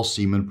overall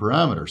semen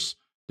parameters.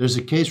 There's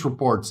a case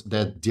report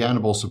that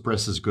Dianabol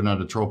suppresses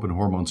gonadotropin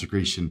hormone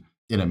secretion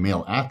in a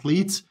male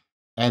athlete,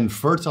 and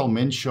fertile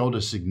men showed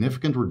a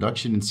significant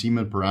reduction in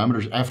semen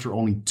parameters after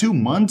only 2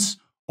 months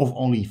of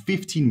only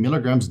 15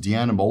 milligrams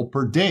Dianabol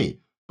per day.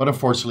 But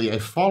unfortunately, a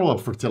follow-up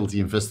fertility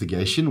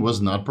investigation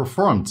was not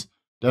performed.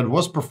 That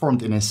was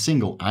performed in a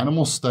single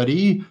animal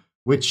study,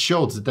 which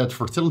showed that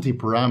fertility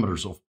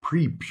parameters of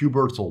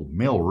pre-pubertal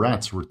male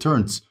rats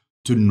returned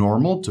to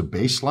normal, to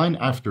baseline,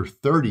 after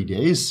 30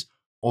 days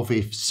of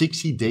a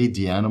 60-day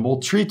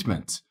Dianabol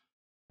treatment.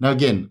 Now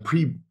again,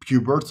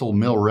 pre-pubertal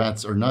male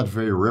rats are not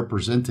very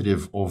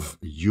representative of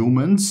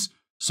humans,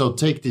 so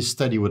take this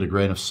study with a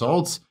grain of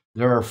salt.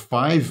 There are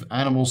 5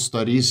 animal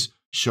studies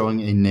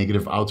showing a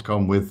negative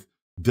outcome with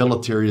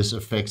deleterious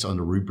effects on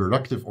the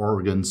reproductive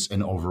organs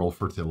and overall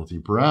fertility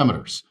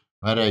parameters.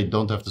 But I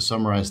don't have to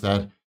summarize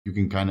that. You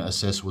can kind of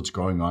assess what's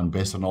going on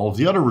based on all of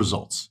the other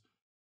results.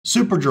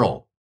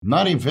 Superdrol,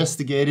 not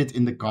investigated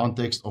in the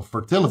context of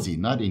fertility,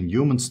 not in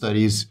human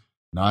studies,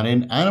 not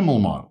in animal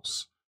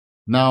models.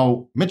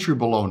 Now,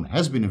 Metribolone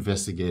has been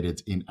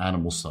investigated in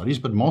animal studies,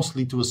 but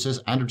mostly to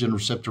assess androgen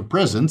receptor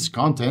presence,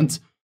 content,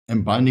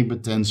 and binding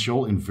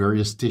potential in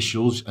various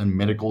tissues and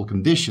medical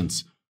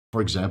conditions.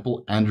 For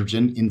example,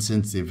 androgen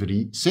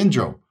insensitivity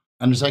syndrome.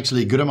 And there's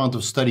actually a good amount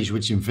of studies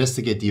which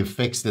investigate the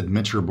effects that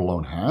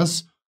Metribolone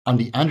has on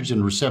the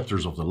androgen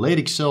receptors of the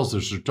Leydig cells, the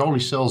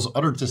Sertoli cells,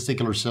 other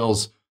testicular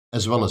cells,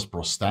 as well as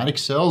prostatic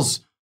cells.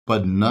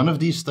 But none of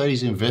these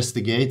studies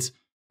investigate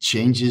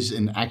changes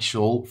in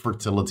actual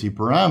fertility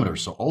parameters.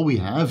 So all we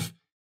have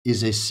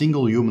is a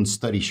single human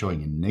study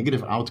showing a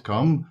negative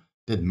outcome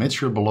that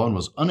Metribolone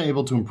was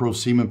unable to improve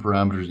semen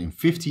parameters in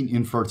 15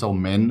 infertile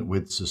men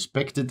with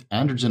suspected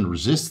androgen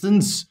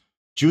resistance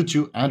due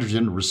to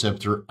androgen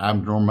receptor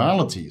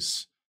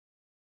abnormalities.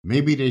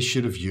 Maybe they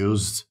should have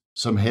used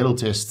some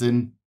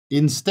halotestin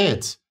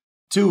instead.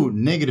 2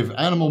 negative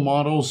animal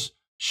models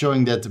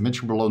showing that the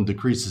Metribolone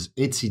decreases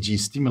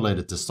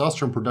HCG-stimulated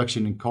testosterone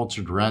production in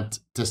cultured rat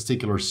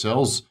testicular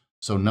cells,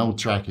 so no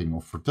tracking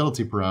of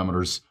fertility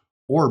parameters,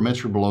 or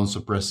Metribolone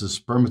suppresses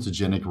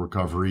spermatogenic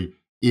recovery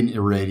in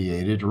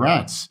irradiated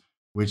rats,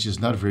 which is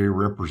not very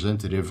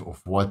representative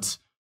of what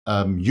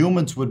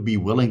humans would be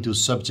willing to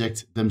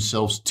subject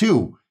themselves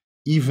to.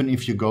 Even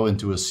if you go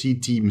into a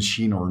CT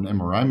machine or an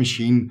MRI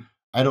machine,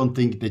 I don't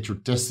think that your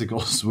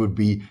testicles would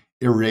be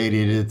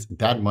irradiated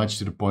that much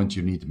to the point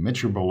you need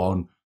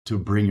Metribolone to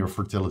bring your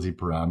fertility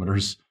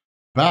parameters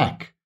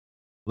back.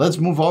 Let's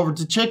move over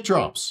to check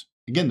drops.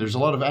 Again, there's a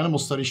lot of animal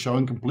studies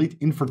showing complete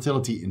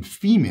infertility in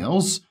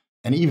females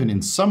and even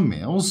in some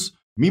males.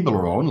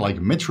 Mibolerone, like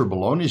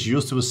Metribolone, is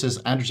used to assess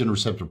androgen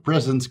receptor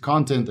presence,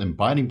 content, and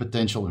binding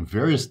potential in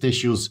various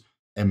tissues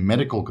and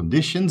medical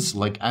conditions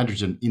like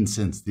androgen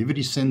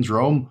insensitivity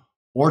syndrome,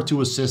 or to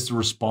assess the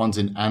response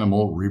in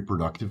animal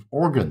reproductive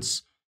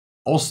organs.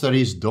 All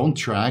studies don't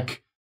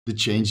track the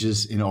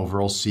changes in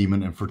overall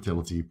semen and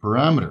fertility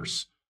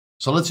parameters.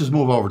 So let's just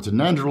move over to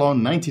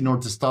Nandrolone,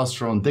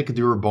 19-testosterone,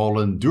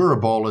 Deca-Durabolin,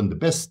 Durabolin, the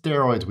best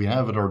steroid we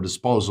have at our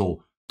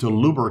disposal to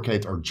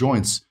lubricate our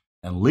joints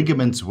and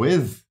ligaments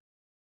with.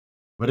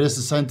 But as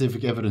the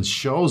scientific evidence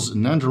shows,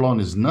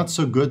 Nandrolone is not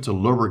so good to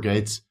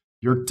lubricate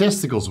your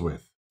testicles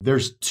with.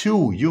 There's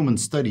 2 human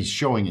studies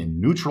showing a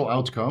neutral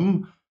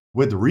outcome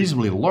with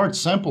reasonably large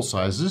sample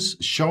sizes,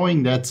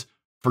 showing that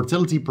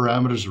fertility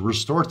parameters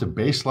restored to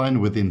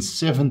baseline within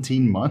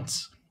 17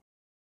 months.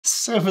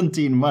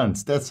 17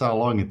 months, that's how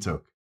long it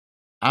took.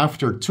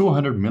 After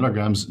 200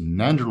 milligrams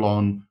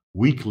Nandrolone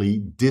weekly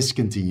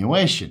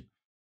discontinuation.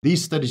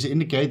 These studies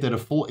indicate that a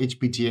full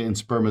HPTA and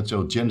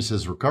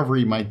spermatogenesis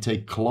recovery might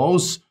take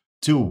close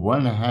to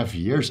 1.5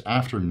 years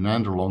after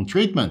Nandrolone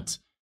treatment,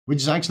 which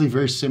is actually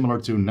very similar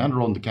to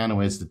Nandrolone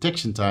decanoate's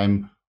detection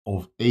time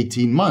of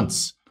 18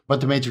 months. But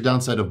the major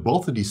downside of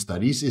both of these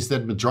studies is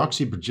that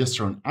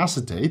medroxyprogesterone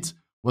acetate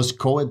was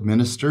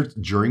co-administered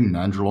during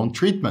Nandrolone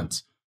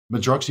treatment.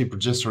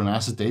 Medroxyprogesterone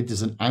acetate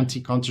is an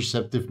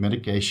anti-contraceptive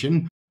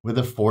medication with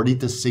a 40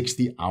 to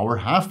 60 hour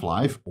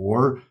half-life,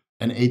 or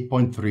an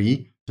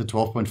 8.3 to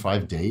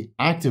 12.5 day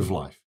active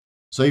life.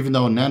 So even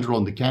though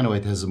nandrolone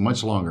decanoate has a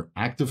much longer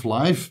active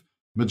life,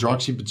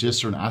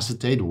 medroxyprogesterone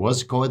acetate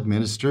was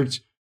co-administered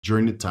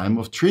during the time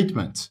of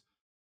treatment.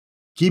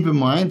 Keep in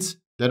mind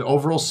that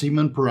overall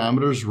semen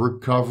parameters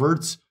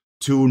recovered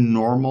to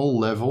normal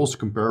levels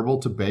comparable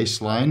to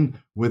baseline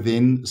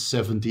within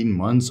 17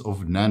 months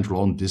of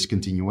nandrolone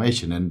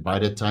discontinuation. And by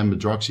that time,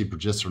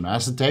 medroxyprogesterone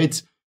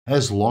acetate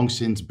has long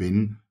since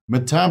been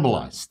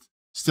metabolized.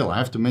 Still, I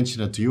have to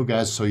mention it to you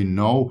guys so you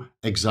know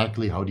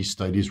exactly how these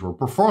studies were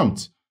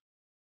performed.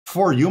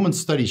 4 human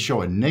studies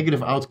show a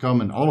negative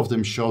outcome, and all of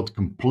them showed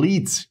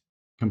complete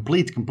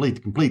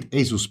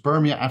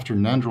azoospermia after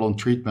nandrolone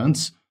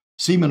treatments.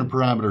 Semen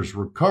parameters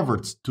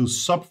recovered to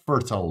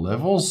subfertile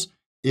levels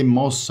in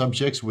most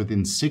subjects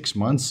within 6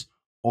 months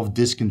of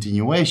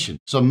discontinuation.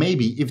 So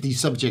maybe if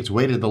these subjects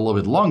waited a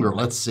little bit longer,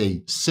 let's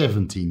say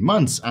 17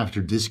 months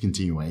after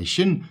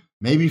discontinuation,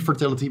 maybe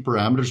fertility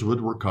parameters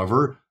would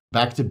recover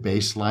back to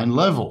baseline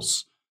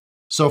levels.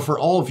 So for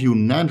all of you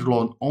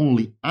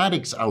nandrolone-only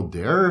addicts out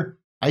there,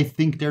 I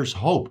think there's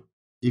hope.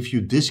 If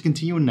you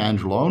discontinue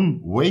nandrolone,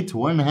 wait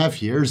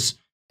 1.5 years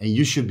and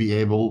you should be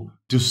able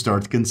to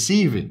start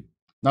conceiving.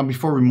 Now,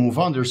 before we move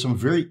on, there's some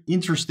very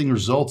interesting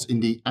results in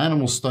the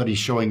animal study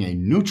showing a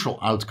neutral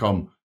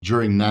outcome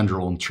during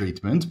nandrolone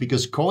treatment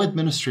because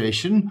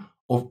co-administration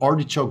of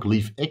artichoke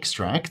leaf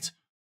extract,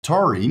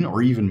 taurine,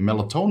 or even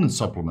melatonin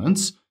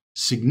supplements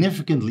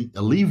significantly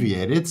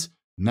alleviated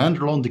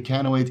nandrolone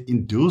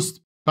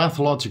decanoate-induced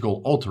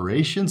pathological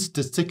alterations,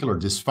 testicular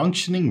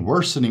dysfunctioning,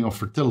 worsening of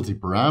fertility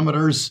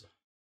parameters,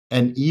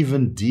 and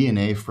even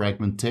DNA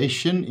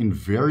fragmentation in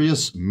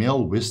various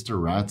male Wistar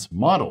rat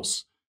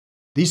models.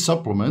 These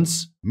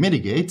supplements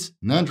mitigate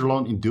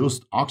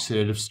nandrolone-induced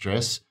oxidative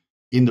stress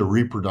in the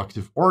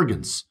reproductive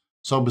organs.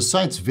 So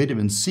besides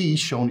vitamin C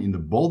shown in the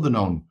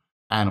Boldenone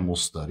animal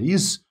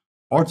studies,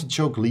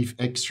 artichoke leaf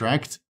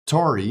extract,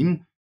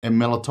 taurine, and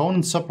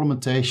melatonin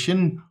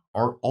supplementation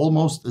are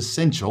almost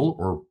essential,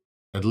 or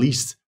at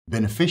least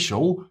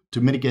beneficial,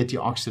 to mitigate the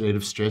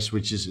oxidative stress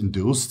which is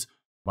induced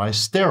by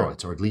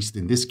steroids, or at least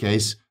in this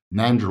case,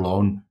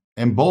 nandrolone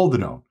and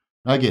Boldenone.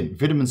 Now again,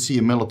 vitamin C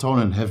and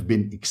melatonin have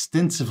been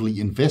extensively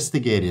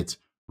investigated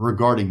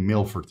regarding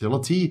male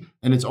fertility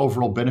and its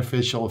overall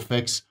beneficial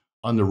effects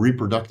on the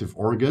reproductive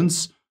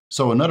organs.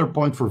 So another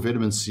point for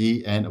vitamin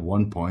C and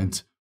 1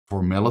 point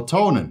for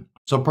melatonin.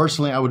 So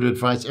personally, I would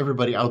advise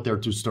everybody out there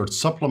to start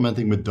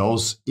supplementing with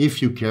those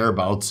if you care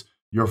about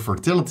your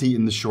fertility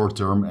in the short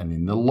term and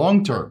in the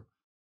long term.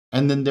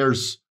 And then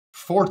there's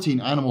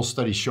 14 animal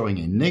studies showing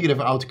a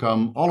negative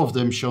outcome. All of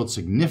them showed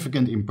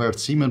significant impaired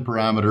semen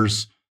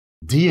parameters,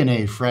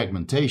 DNA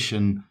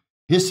fragmentation,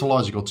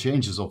 histological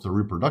changes of the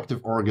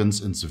reproductive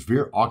organs, and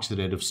severe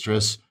oxidative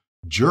stress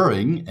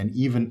during and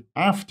even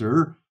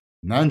after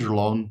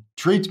nandrolone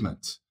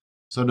treatment.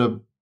 So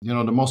the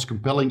most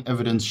compelling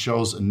evidence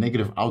shows a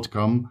negative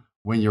outcome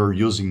when you're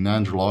using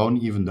nandrolone,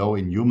 even though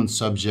in human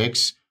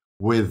subjects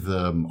with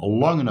a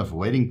long enough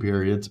waiting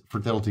period,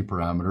 fertility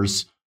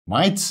parameters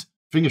might,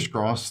 fingers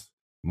crossed,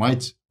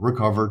 might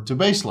recover to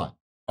baseline.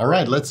 All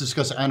right, let's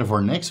discuss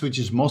Anavar next, which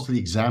is mostly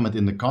examined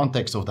in the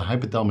context of the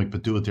hypothalamic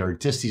pituitary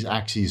testes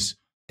axis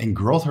and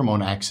growth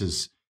hormone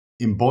axis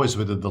in boys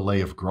with a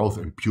delay of growth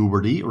and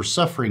puberty or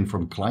suffering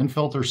from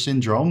Klinefelter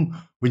syndrome,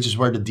 which is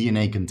where the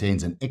DNA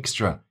contains an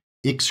extra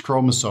X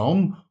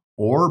chromosome,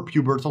 or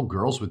pubertal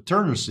girls with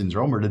Turner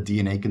syndrome, where the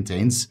DNA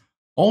contains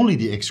only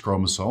the X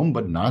chromosome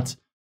but not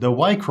the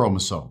Y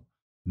chromosome.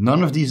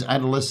 None of these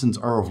adolescents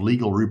are of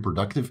legal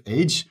reproductive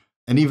age,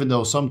 and even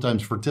though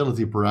sometimes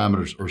fertility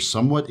parameters are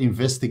somewhat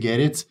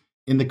investigated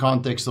in the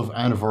context of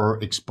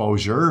Anavar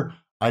exposure,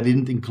 I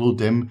didn't include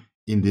them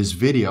in this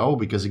video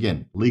because,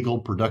 again, legal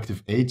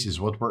productive age is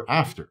what we're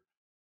after.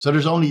 So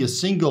there's only a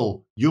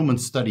single human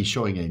study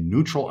showing a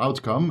neutral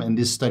outcome, and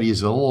this study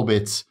is a little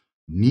bit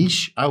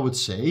niche, I would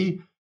say.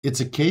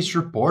 It's a case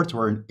report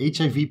where an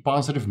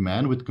HIV-positive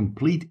man with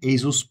complete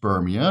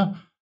azoospermia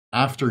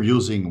after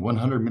using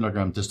 100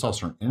 mg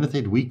testosterone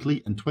enanthate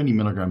weekly and 20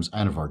 mg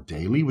Anavar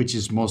daily, which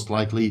is most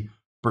likely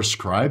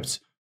prescribed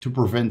to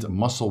prevent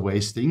muscle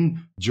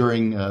wasting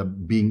during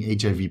being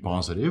HIV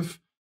positive.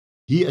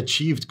 He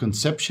achieved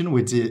conception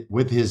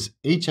with his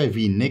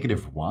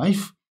HIV-negative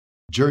wife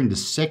during the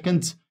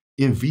second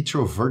in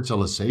vitro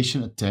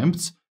fertilization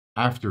attempt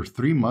after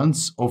 3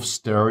 months of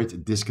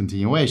steroid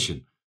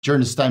discontinuation.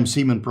 During this time,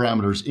 semen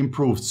parameters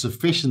improved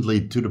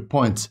sufficiently to the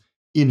point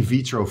in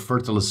vitro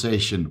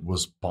fertilization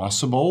was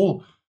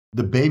possible.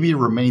 The baby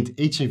remained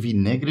HIV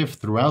negative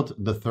throughout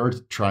the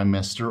 3rd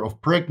trimester of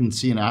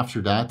pregnancy, and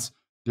after that,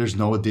 there's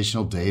no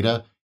additional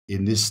data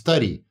in this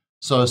study.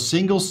 So a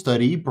single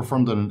study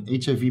performed on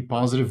an HIV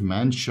positive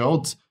man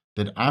showed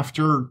that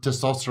after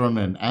testosterone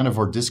and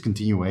Anavar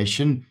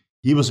discontinuation,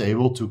 he was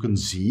able to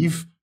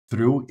conceive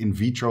through in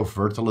vitro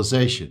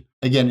fertilization.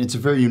 Again, it's a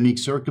very unique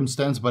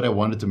circumstance, but I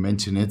wanted to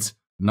mention it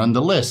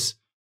nonetheless.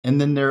 And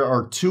then there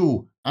are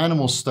 2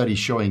 animal studies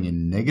showing a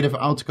negative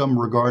outcome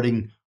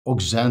regarding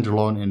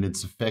oxandrolone and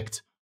its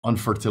effect on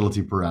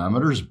fertility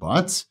parameters,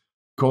 but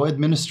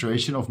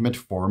co-administration of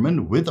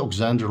metformin with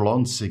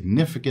oxandrolone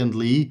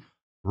significantly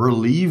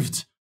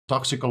relieved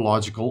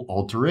toxicological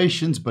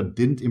alterations, but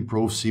didn't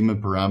improve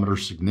semen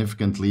parameters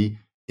significantly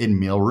in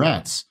male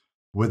rats.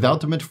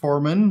 Without the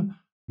metformin,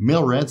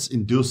 male rats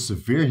induced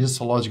severe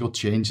histological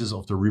changes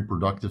of the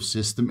reproductive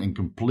system and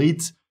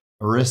complete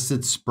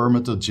arrested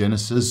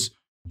spermatogenesis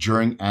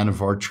during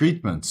anavar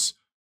treatments.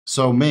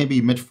 So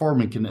maybe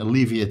metformin can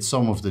alleviate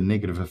some of the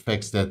negative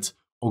effects that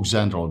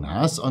oxandrolone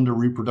has on the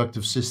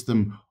reproductive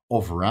system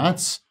of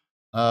rats.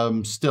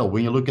 Still,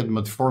 when you look at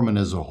metformin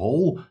as a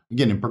whole,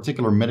 again, in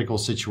particular medical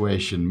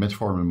situation,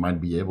 metformin might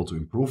be able to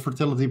improve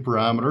fertility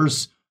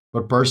parameters.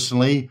 But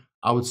personally,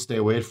 I would stay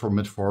away from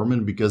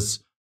metformin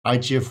because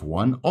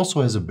IGF-1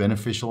 also has a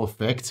beneficial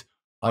effect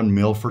on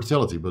male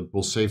fertility. But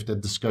we'll save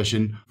that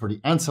discussion for the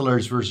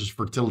ancillaries versus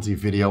fertility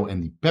video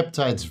and the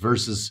peptides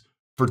versus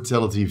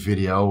fertility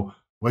video,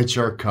 which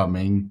are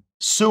coming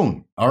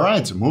soon. All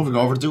right, moving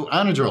over to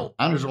Anadrol.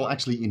 Anadrol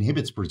actually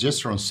inhibits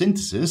progesterone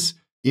synthesis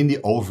in the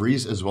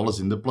ovaries as well as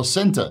in the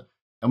placenta,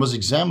 and was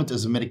examined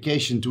as a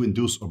medication to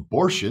induce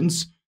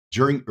abortions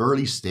during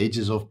early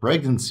stages of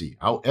pregnancy.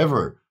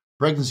 However,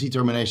 pregnancy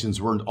terminations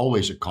weren't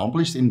always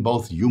accomplished in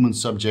both human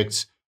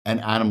subjects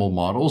and animal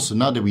models. So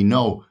now that we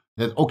know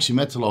that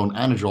oxymetholone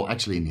Anadrol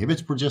actually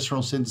inhibits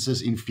progesterone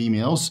synthesis in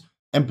females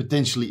and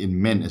potentially in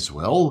men as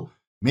well,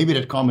 maybe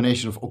that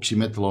combination of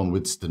oxymetholone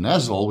with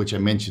stanozolol, which I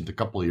mentioned a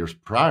couple of years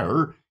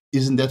prior,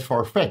 isn't that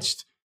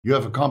far-fetched. You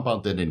have a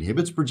compound that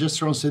inhibits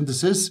progesterone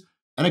synthesis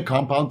and a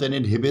compound that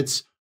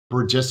inhibits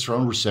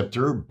progesterone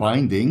receptor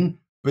binding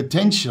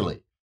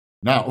potentially.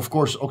 Now, of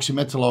course,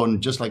 oxymetholone,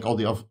 just like all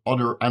the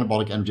other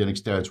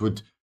anabolic-androgenic steroids,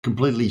 would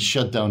completely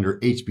shut down your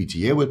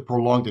HPTA with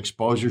prolonged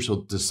exposure.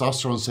 So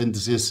testosterone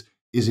synthesis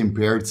is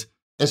impaired,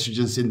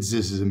 estrogen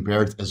synthesis is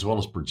impaired, as well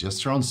as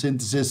progesterone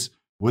synthesis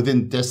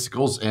within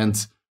testicles,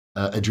 and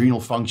adrenal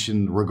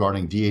function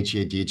regarding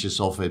DHEA, DHA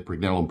sulfate,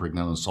 pregnenolone,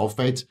 pregnenolone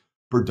sulfate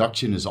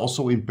production is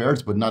also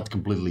impaired, but not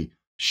completely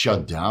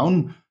shut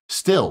down.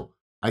 Still,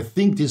 I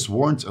think this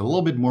warrants a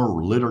little bit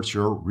more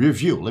literature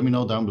review. Let me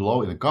know down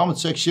below in the comment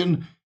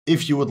section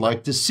if you would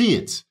like to see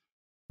it.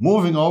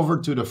 Moving over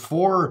to the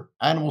 4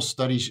 animal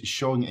studies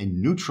showing a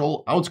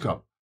neutral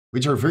outcome,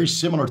 which are very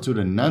similar to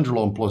the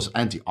Nandrolone plus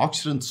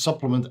antioxidant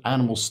supplement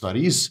animal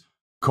studies: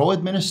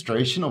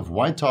 co-administration of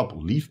white top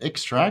leaf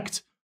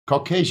extract,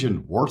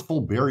 Caucasian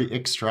whortleberry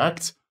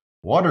extract,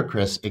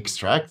 watercress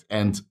extract,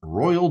 and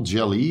royal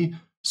jelly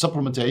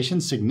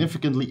supplementation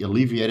significantly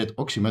alleviated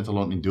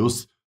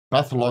oxymetholone-induced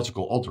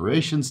pathological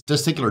alterations,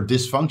 testicular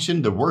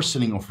dysfunction, the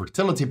worsening of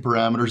fertility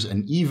parameters,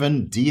 and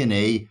even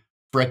DNA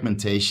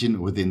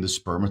fragmentation within the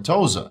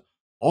spermatoza,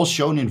 all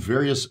shown in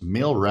various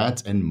male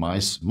rat and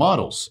mice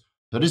models.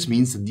 So this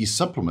means that these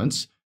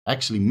supplements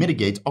actually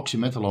mitigate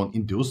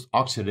oxymetholone-induced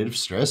oxidative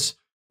stress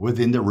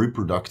within the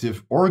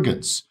reproductive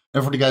organs.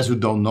 And for the guys who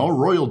don't know,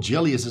 royal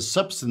jelly is a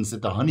substance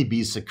that the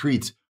honeybees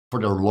secrete for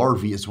their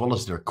larvae as well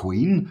as their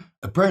queen.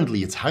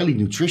 Apparently, it's highly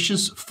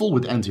nutritious, full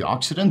with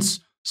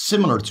antioxidants,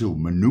 similar to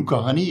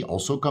Manuka honey,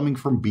 also coming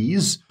from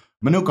bees.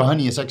 Manuka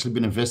honey has actually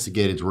been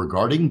investigated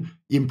regarding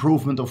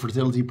improvement of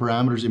fertility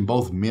parameters in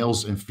both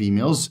males and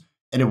females,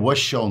 and it was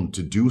shown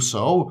to do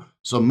so.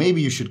 So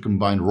maybe you should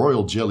combine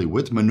royal jelly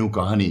with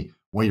Manuka honey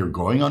when you're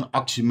going on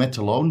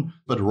oxymetholone,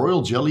 but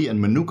royal jelly and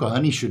Manuka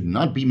honey should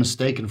not be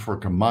mistaken for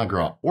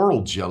Kamagra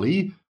oral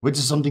jelly, which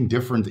is something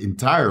different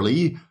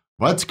entirely.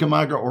 But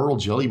Kamagra oral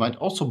jelly might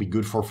also be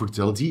good for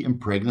fertility and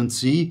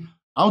pregnancy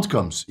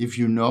outcomes. If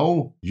you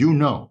know, you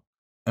know.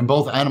 And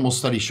both animal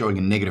studies showing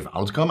a negative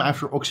outcome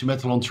after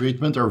oxymetholone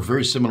treatment are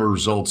very similar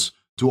results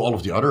to all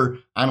of the other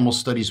animal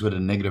studies with a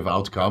negative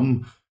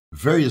outcome.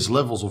 Various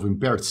levels of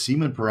impaired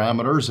semen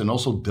parameters and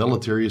also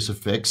deleterious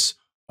effects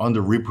on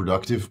the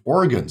reproductive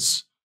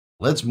organs.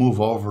 Let's move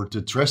over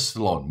to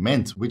Drostanolone,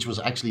 MENT, which was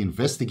actually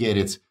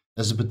investigated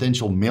as a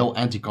potential male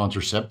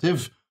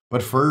anti-contraceptive,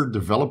 but further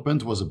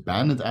development was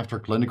abandoned after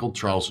clinical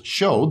trials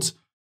showed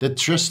that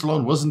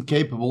Drostanolone wasn't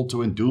capable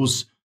to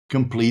induce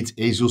complete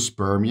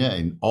azoospermia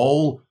in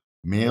all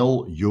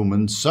male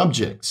human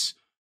subjects.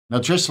 Now,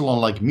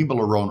 Drostanolone, like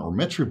Mibolerone or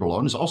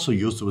Metribolone, is also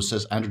used to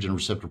assess androgen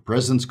receptor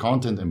presence,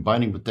 content, and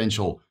binding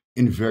potential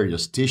in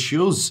various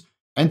tissues,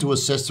 and to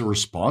assess the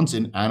response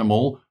in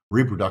animal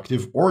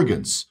reproductive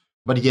organs.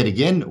 But yet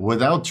again,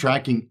 without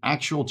tracking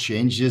actual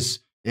changes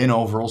in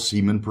overall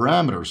semen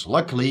parameters.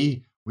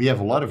 Luckily, we have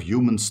a lot of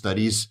human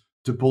studies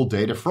to pull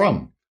data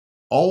from.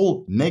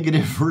 All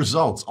negative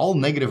results, all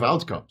negative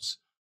outcomes.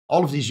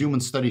 All of these human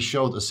studies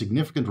showed a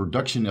significant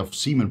reduction of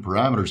semen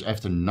parameters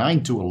after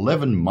 9 to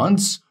 11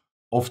 months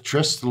of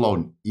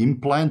Drostanolone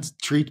implant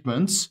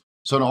treatments.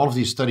 So in all of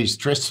these studies,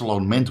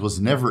 Drostanolone MENT was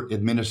never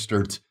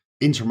administered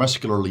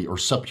intramuscularly or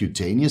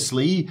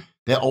subcutaneously.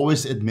 They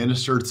always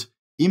administered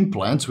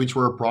implants, which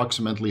were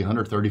approximately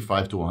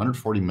 135 to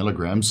 140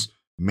 milligrams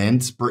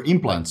MENT per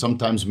implant.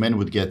 Sometimes men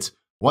would get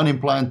 1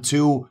 implant,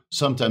 2,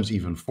 sometimes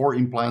even 4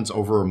 implants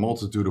over a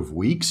multitude of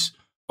weeks.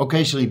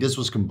 Occasionally, this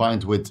was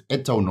combined with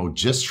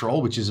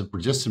etonogestrel, which is a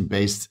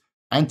progestin-based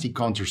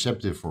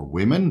anti-contraceptive for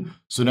women.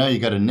 So now you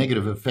got a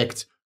negative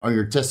effect on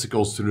your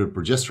testicles through the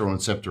progesterone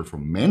receptor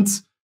from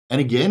ment, and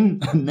again,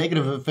 a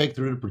negative effect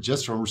through the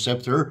progesterone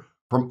receptor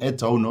from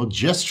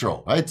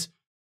etonogestrel, right?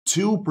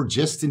 Two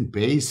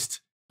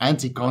progestin-based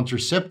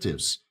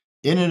anti-contraceptives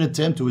in an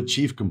attempt to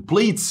achieve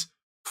complete,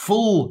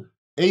 full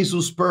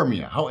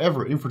azoospermia.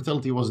 However,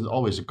 infertility wasn't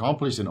always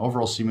accomplished, and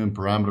overall semen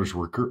parameters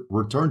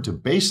returned to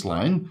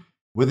baseline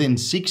within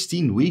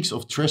 16 weeks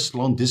of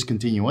Drostanolone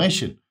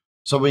discontinuation.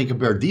 So when you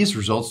compare these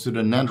results to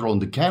the Nandrolone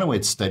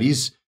decanoate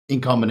studies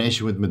in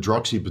combination with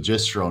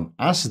medroxyprogesterone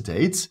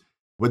acetate,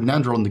 with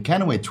Nandrolone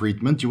decanoate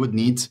treatment, you would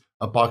need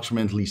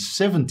approximately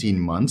 17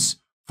 months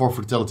for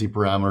fertility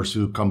parameters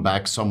to come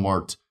back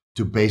somewhat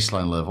to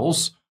baseline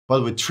levels.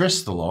 But with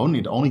Drostanolone,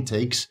 it only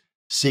takes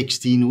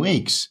 16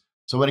 weeks.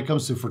 So when it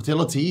comes to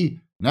fertility,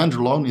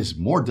 Nandrolone is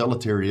more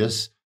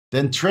deleterious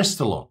than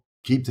Drostanolone.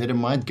 Keep that in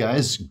mind,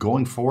 guys,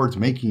 going forward,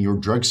 making your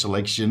drug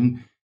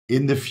selection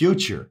in the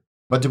future.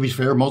 But to be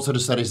fair, most of the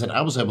studies that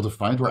I was able to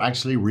find were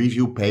actually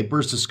review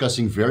papers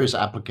discussing various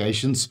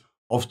applications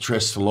of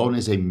Drostanolone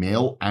as a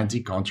male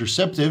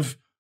anti-contraceptive,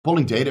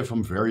 pulling data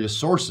from various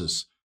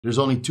sources. There's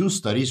only 2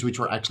 studies which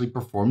were actually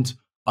performed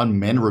on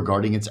men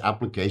regarding its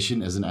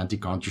application as an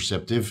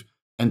anti-contraceptive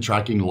and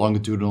tracking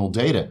longitudinal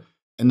data.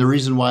 And the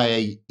reason why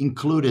I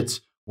included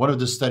one of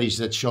the studies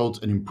that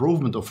showed an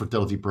improvement of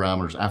fertility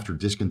parameters after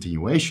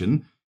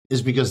discontinuation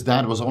is because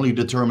that was only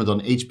determined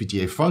on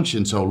HPTA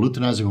function, so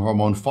luteinizing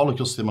hormone,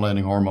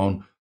 follicle-stimulating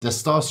hormone,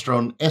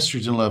 testosterone,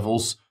 estrogen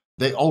levels,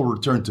 they all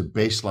returned to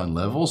baseline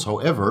levels.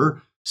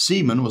 However,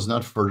 semen was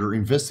not further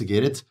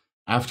investigated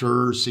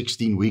after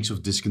 16 weeks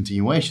of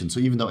discontinuation. So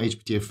even though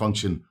HPTA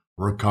function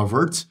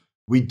recovered,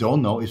 we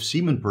don't know if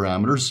semen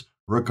parameters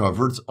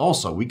recovered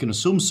also. We can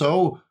assume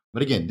so,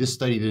 but again, this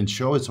study didn't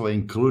show it, so I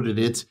included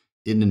it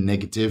in the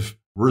negative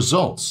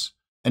results.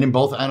 And in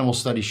both animal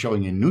studies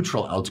showing a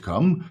neutral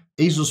outcome,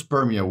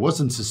 azoospermia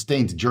wasn't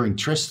sustained during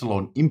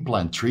Drostanolone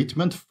implant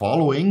treatment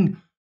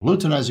following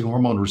luteinizing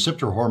hormone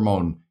receptor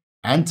hormone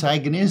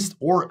antagonist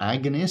or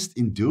agonist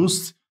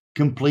induced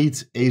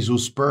complete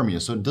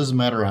azoospermia. So it doesn't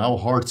matter how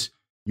hard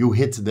you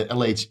hit the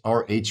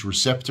LHRH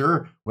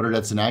receptor, whether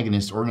that's an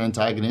agonist or an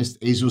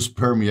antagonist,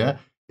 azoospermia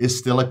is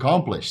still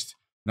accomplished.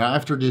 Now,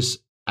 after this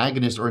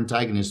agonist or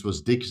antagonist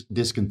was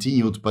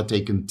discontinued, but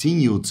they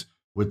continued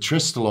with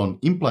Drostanolone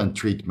implant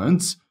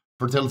treatments,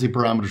 fertility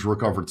parameters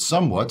recovered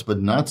somewhat,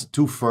 but not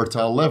to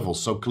fertile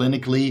levels. So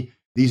clinically,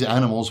 these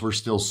animals were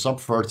still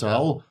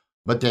subfertile,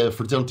 but the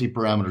fertility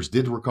parameters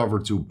did recover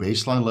to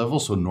baseline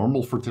levels, so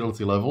normal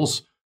fertility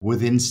levels,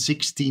 within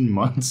 16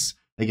 months.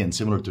 Again,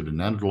 similar to the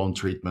Nandrolone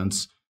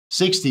treatments,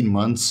 16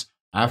 months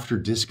after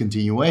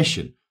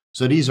discontinuation.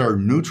 So these are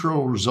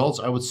neutral results,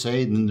 I would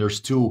say. And then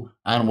there's 2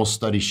 animal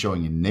studies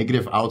showing a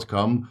negative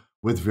outcome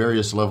with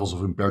various levels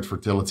of impaired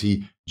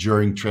fertility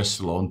during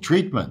Drostanolone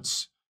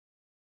treatments.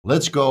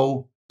 Let's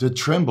go to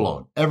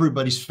Trenbolone.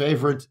 Everybody's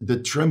favorite, the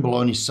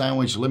Trenbolone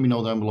sandwich. Let me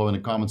know down below in the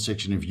comment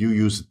section if you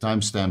use the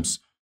timestamps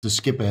to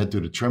skip ahead to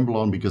the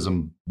Trenbolone, because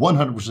I'm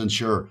 100%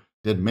 sure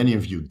that many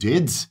of you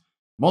did.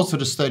 Most of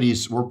the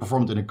studies were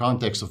performed in the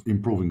context of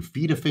improving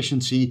feed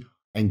efficiency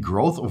and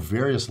growth of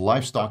various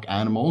livestock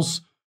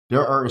animals.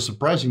 There are a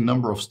surprising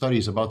number of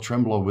studies about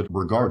Trenbolone with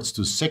regards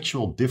to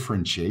sexual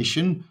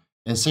differentiation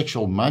and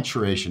sexual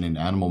maturation in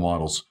animal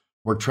models,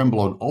 where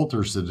Trenbolone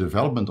alters the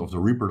development of the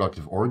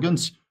reproductive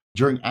organs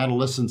during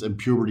adolescence and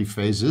puberty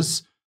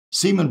phases.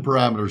 Semen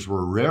parameters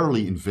were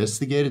rarely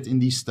investigated in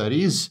these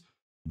studies,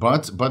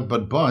 but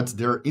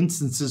there are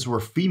instances where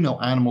female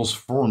animals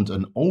formed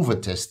an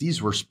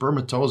ovatestes, where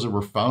spermatozoa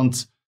were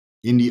found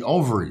in the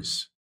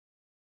ovaries.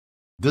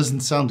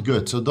 Doesn't sound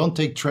good. So don't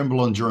take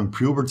Trenbolone during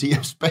puberty,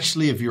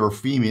 especially if you're a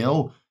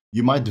female.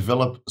 You might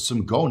develop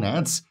some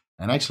gonads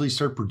and actually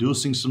start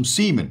producing some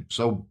semen.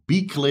 So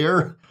be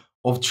clear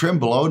of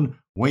Trenbolone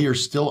when you're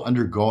still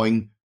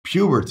undergoing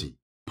puberty,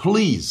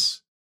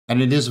 please.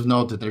 And it is of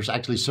note that there's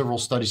actually several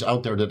studies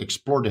out there that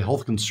explore the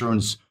health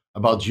concerns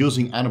about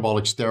using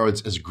anabolic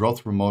steroids as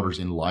growth promoters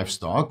in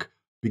livestock,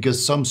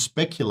 because some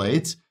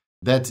speculate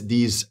that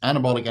these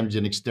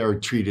anabolic-androgenic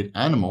steroid-treated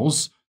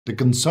animals, the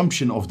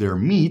consumption of their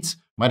meat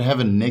might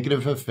have a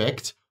negative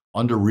effect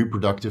on their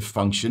reproductive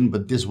function,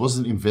 but this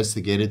wasn't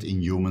investigated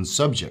in human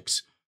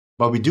subjects.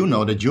 But we do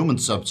know that human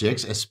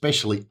subjects,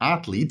 especially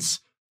athletes,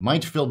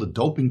 might fail the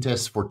doping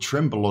test for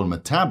Trenbolone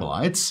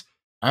metabolites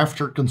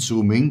after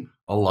consuming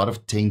a lot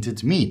of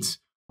tainted meat.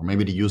 Or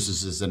maybe they use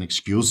this as an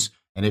excuse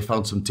and they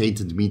found some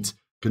tainted meat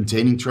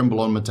containing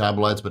Trenbolone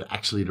metabolites, but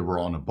actually they were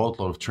on a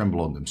boatload of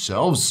Trenbolone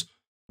themselves.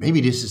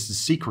 Maybe this is the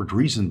secret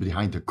reason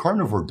behind the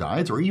carnivore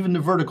diet or even the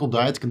vertical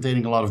diet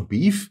containing a lot of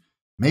beef.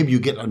 Maybe you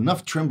get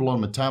enough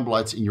Trenbolone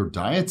metabolites in your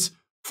diet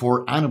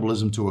for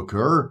anabolism to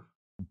occur.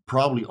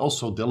 Probably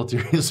also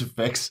deleterious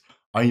effects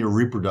on your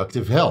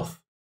reproductive health.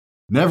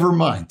 Never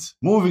mind.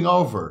 Moving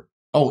over.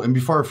 Oh, and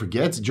before I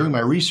forget, during my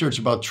research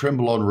about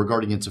Trenbolone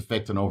regarding its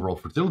effect on overall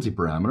fertility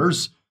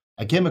parameters,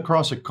 I came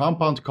across a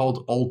compound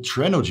called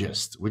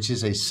Ultrenogest, which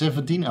is a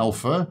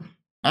 17-alpha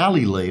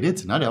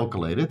allylated, not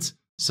alkylated,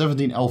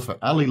 17-alpha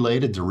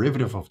allylated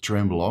derivative of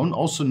Trenbolone,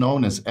 also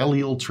known as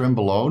allyl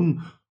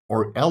Trenbolone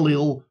or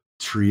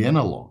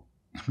Allyl-Trienolone.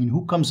 I mean,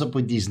 who comes up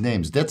with these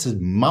names? That's a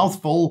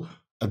mouthful,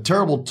 a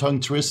terrible tongue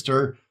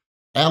twister.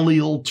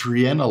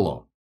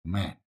 Allyl-Trienolone.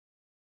 Man.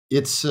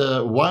 It's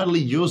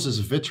widely used as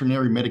a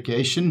veterinary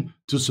medication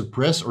to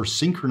suppress or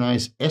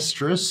synchronize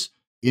estrus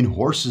in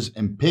horses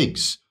and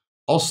pigs.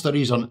 All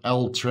studies on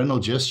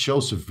allotrenogest show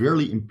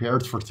severely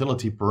impaired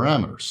fertility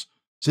parameters.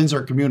 Since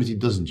our community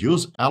doesn't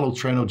use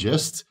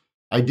allotrenogest,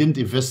 I didn't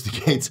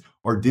investigate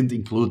or didn't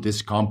include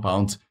this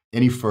compound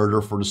any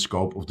further for the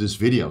scope of this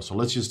video. So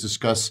let's just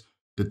discuss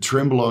the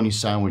Trimbolone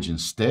sandwich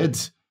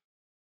instead.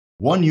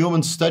 One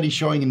human study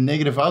showing a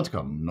negative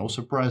outcome, no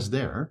surprise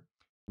there,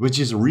 which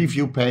is a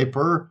review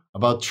paper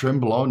about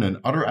Trimbolone and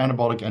other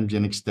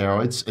anabolic-androgenic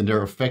steroids and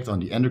their effect on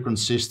the endocrine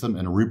system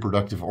and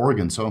reproductive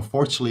organs. So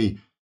unfortunately,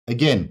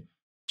 again,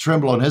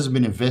 Trimbolone hasn't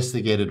been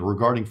investigated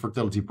regarding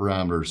fertility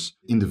parameters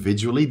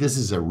individually. This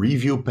is a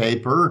review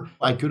paper.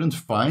 I couldn't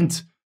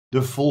find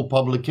the full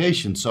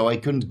publication, so I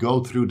couldn't go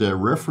through the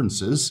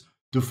references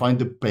to find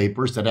the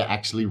papers that I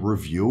actually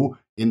review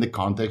in the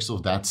context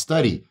of that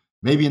study.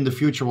 Maybe in the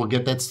future we'll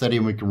get that study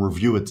and we can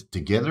review it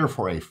together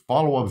for a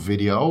follow-up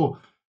video.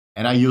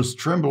 And I used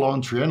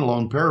Trimbolone,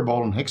 Trianolone,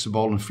 Parabolin,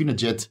 Hexabolin,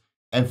 Finajet,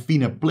 and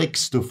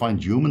Finaplix to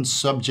find human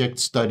subject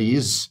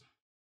studies.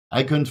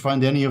 I couldn't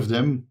find any of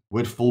them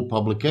with full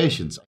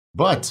publications.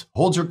 But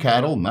hold your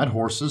cattle, not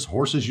horses.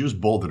 Horses use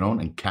Boldenone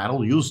and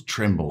cattle use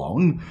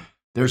Trimbolone.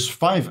 There's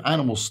 5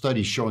 animal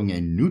studies showing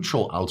a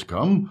neutral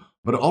outcome,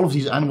 but all of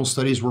these animal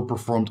studies were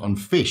performed on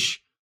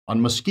fish,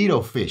 on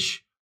mosquito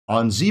fish,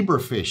 on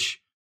zebrafish,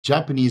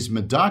 Japanese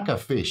medaka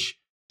fish,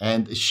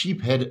 and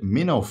sheephead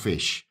minnow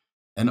fish.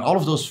 And all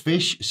of those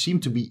fish seem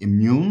to be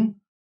immune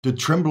to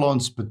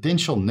Trimbolone's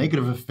potential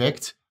negative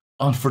effect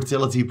on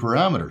fertility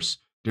parameters.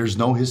 There's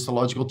no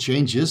histological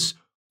changes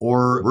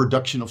or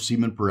reduction of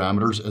semen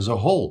parameters as a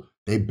whole.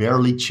 They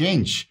barely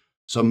change.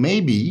 So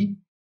maybe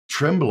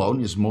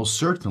Trimbolone is most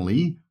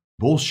certainly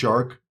bull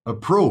shark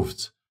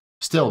approved.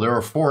 Still, there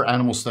are 4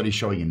 animal studies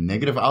showing a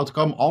negative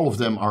outcome. All of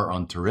them are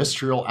on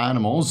terrestrial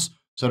animals.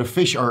 So the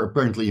fish are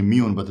apparently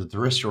immune, but the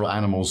terrestrial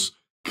animals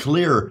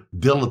clear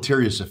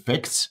deleterious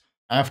effects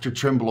after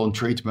Trimbolone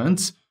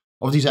treatment.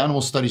 Of these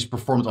animal studies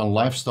performed on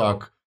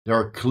livestock, there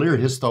are clear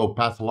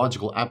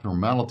histopathological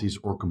abnormalities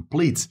or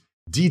complete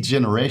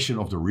degeneration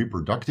of the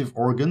reproductive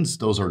organs.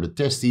 Those are the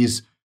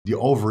testes, the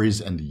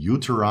ovaries, and the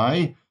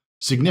uteri.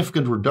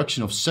 Significant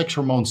reduction of sex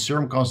hormone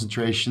serum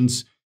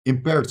concentrations,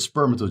 impaired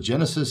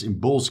spermatogenesis in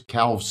bulls,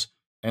 calves,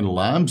 and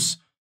lambs.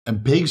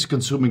 And pigs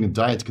consuming a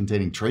diet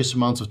containing trace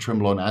amounts of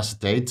Trimbolone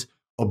acetate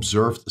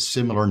observed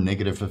similar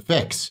negative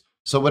effects.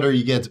 So whether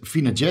you get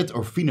Finajet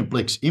or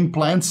Finaplix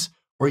implants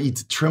or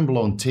eat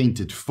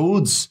Trimbolone-tainted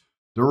foods,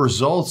 the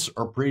results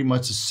are pretty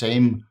much the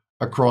same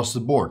across the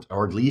board,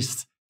 or at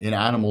least in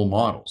animal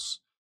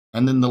models.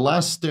 And then the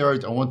last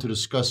steroid I want to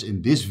discuss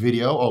in this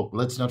video, oh,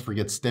 let's not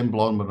forget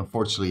Stembolone, but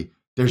unfortunately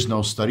there's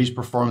no studies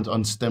performed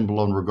on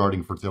Stembolone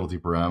regarding fertility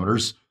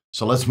parameters.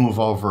 So let's move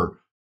over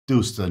to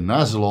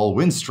Stanozolol,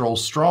 Winstrol,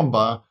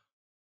 Stromba.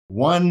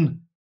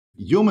 One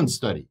human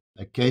study,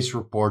 a case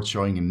report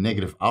showing a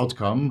negative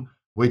outcome,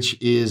 which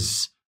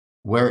is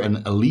where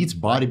an elite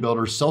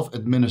bodybuilder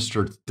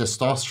self-administered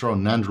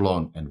testosterone,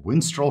 Nandrolone, and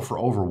Winstrol for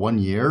over 1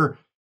 year,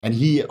 and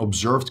he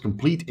observed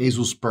complete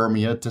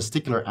azoospermia,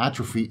 testicular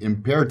atrophy,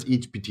 impaired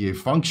HPTA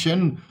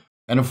function,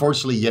 and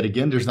unfortunately, yet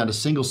again, there's not a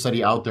single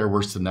study out there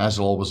where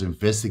stanozolol was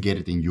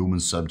investigated in human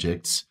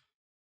subjects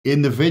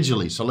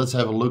individually. So let's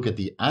have a look at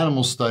the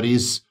animal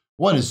studies.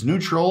 One is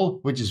neutral,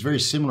 which is very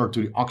similar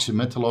to the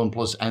oxymetholone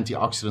plus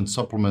antioxidant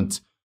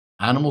supplement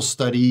animal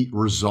study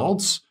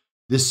results.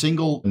 This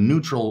single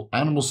neutral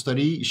animal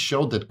study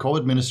showed that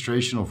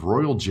co-administration of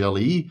royal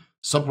jelly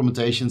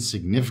supplementation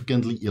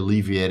significantly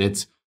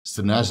alleviated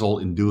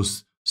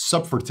stanozolol-induced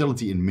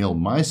subfertility in male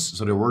mice.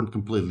 So they weren't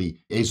completely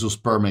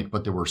azoospermic,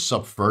 but they were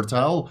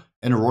subfertile.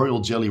 And royal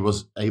jelly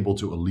was able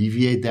to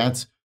alleviate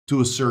that to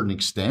a certain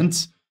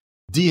extent.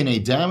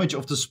 DNA damage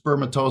of the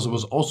spermatozoa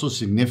was also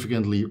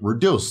significantly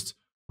reduced.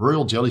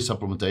 Royal jelly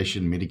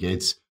supplementation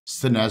mitigates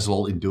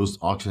stanozolol-induced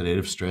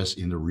oxidative stress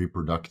in the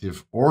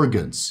reproductive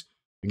organs.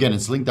 Again,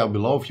 it's linked down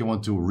below if you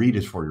want to read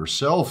it for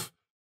yourself.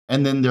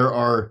 And then there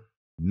are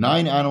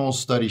 9 animal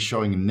studies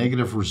showing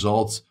negative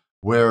results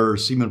where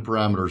semen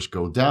parameters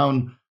go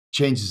down,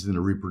 changes in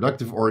the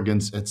reproductive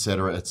organs,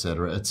 etc.,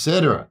 etc.,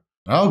 etc.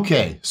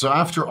 Okay, so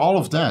after all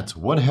of that,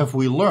 what have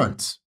we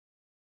learned?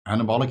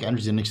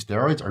 Anabolic-androgenic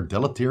steroids are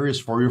deleterious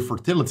for your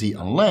fertility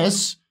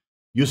unless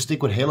you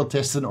stick with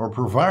Halotestin or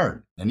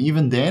Proviron. And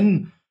even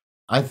then,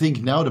 I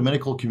think now the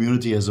medical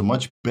community has a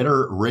much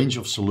better range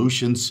of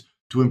solutions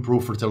to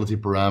improve fertility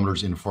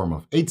parameters in the form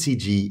of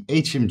HCG,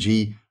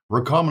 HMG,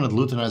 recombinant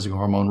luteinizing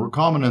hormone,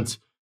 recombinant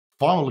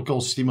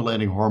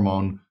follicle-stimulating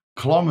hormone,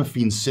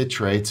 clomiphene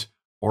citrate,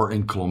 or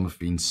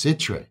enclomiphene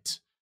citrate.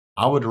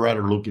 I would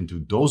rather look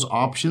into those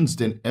options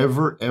than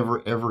ever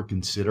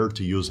consider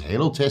to use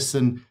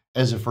Halotestin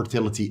as a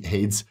fertility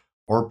aid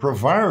or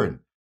Proviron.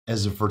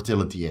 as a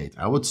fertility aid.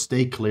 I would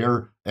stay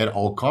clear at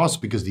all costs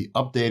because the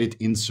updated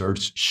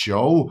inserts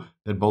show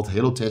that both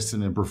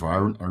Halotestin and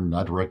Proviron are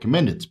not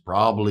recommended.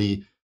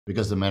 Probably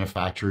because the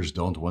manufacturers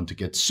don't want to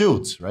get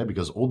sued, right?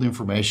 Because all the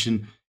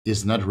information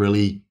is not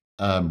really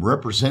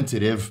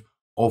representative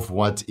of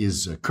what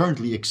is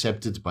currently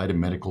accepted by the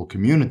medical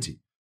community.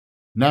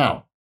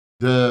 Now,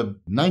 the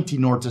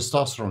 19-nor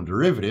testosterone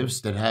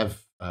derivatives that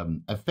have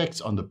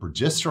effects on the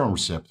progesterone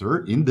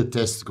receptor in the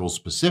testicles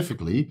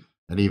specifically,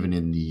 and even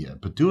in the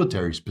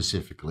pituitary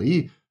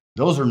specifically,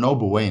 those are no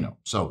bueno.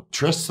 So,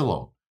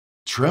 Drostanolone,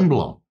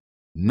 Trenbolone,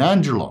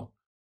 Nandrolone,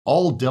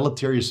 all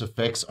deleterious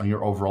effects on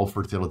your overall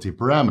fertility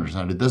parameters.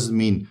 Now, that doesn't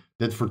mean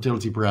that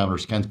fertility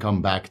parameters can't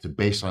come back to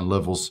baseline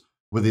levels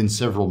within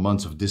several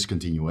months of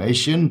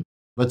discontinuation.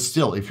 But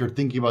still, if you're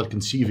thinking about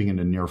conceiving in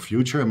the near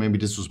future, and maybe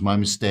this was my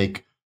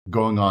mistake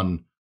going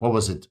on, what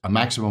was it, a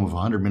maximum of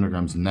 100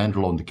 milligrams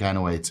Nandrolone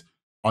decanoate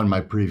on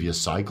my previous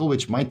cycle,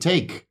 which might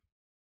take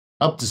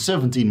up to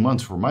 17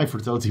 months for my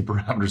fertility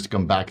parameters to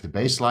come back to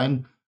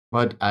baseline.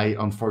 But I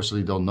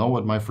unfortunately don't know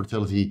what my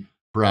fertility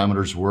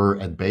parameters were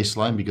at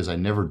baseline because I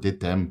never did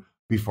them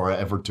before I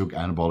ever took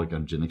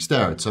anabolic-androgenic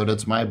steroids. So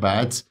that's my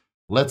bad.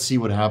 Let's see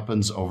what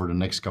happens over the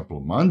next couple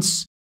of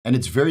months. And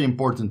it's very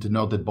important to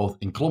note that both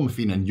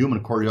enclomiphene and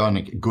human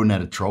chorionic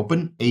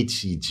gonadotropin,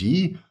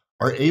 HCG,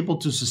 are able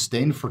to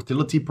sustain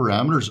fertility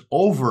parameters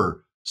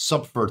over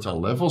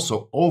subfertile levels,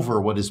 so over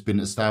what has been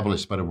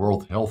established by the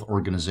World Health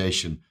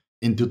Organization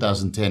in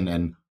 2010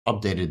 and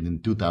updated in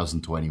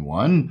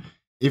 2021.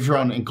 If you're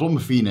on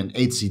enclomiphene and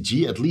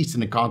HCG, at least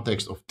in the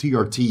context of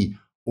TRT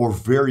or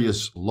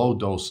various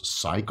low-dose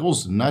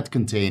cycles, not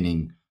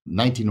containing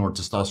 19-nor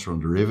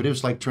testosterone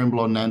derivatives like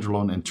Trenbolone,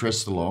 Nandrolone, and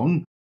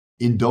Drostanolone,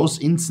 in those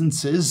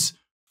instances,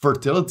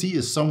 fertility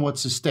is somewhat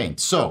sustained.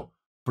 So,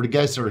 for the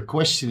guys that are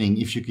questioning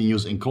if you can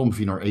use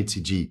enclomiphene or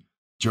HCG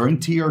during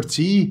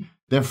TRT,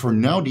 then for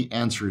now the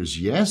answer is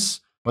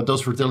yes, but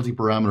those fertility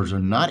parameters are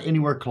not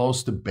anywhere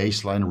close to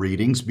baseline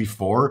readings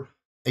before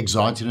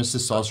exogenous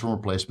testosterone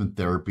replacement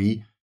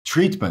therapy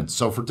treatment.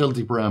 So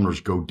fertility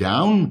parameters go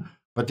down,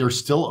 but they're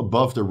still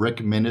above the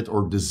recommended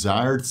or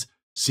desired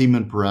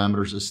semen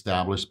parameters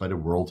established by the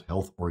World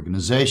Health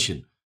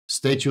Organization.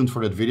 Stay tuned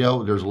for that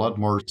video. There's a lot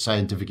more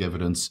scientific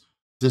evidence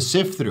to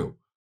sift through.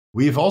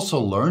 We've also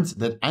learned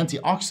that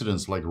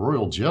antioxidants like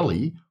royal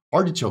jelly,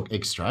 artichoke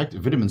extract,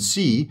 vitamin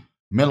C,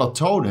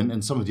 melatonin,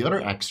 and some of the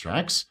other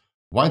extracts,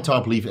 white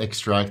top leaf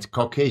extract,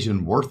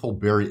 Caucasian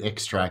whortleberry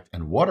extract,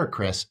 and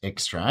watercress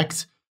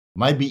extract,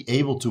 might be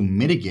able to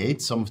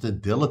mitigate some of the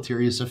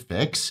deleterious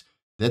effects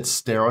that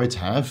steroids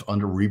have on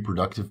the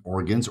reproductive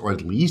organs, or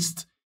at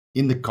least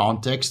in the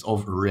context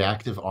of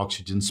reactive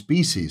oxygen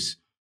species.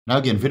 Now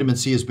again, vitamin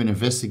C has been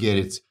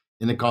investigated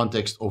in the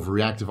context of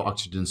reactive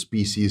oxygen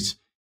species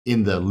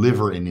in the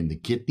liver and in the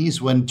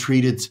kidneys when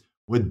treated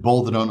with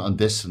boldenone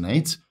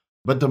andesonate.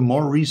 But the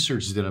more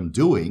research that I'm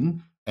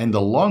doing and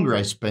the longer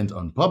I spend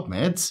on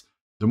PubMed,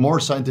 the more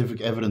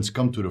scientific evidence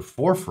come to the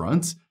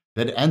forefront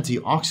that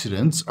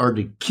antioxidants are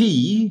the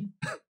key,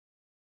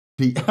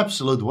 the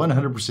absolute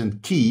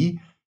 100% key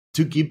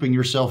to keeping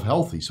yourself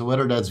healthy. So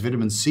whether that's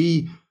vitamin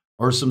C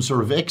or some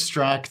sort of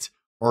extract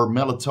or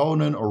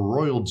melatonin or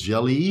royal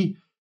jelly,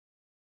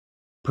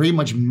 pretty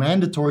much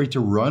mandatory to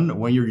run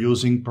when you're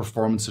using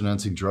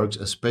performance-enhancing drugs,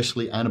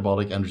 especially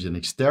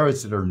anabolic-androgenic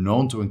steroids that are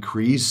known to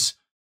increase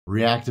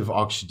reactive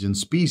oxygen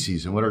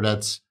species. And whether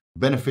that's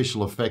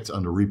beneficial effects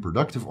on the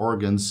reproductive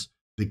organs,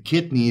 the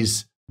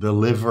kidneys, the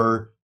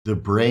liver, the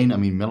brain. I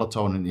mean,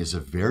 melatonin is a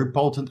very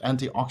potent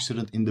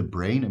antioxidant in the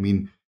brain. I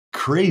mean,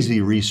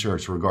 crazy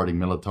research regarding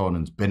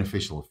melatonin's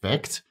beneficial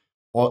effect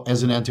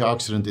as an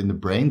antioxidant in the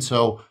brain.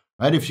 So,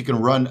 right, if you can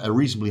run a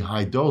reasonably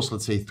high dose,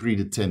 let's say 3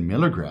 to 10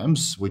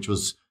 milligrams, which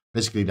was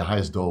basically the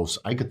highest dose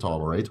I could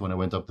tolerate. When I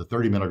went up to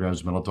 30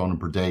 milligrams melatonin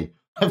per day,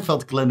 I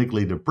felt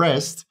clinically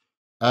depressed.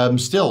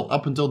 Still,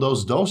 up until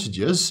those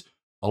dosages,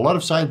 a lot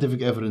of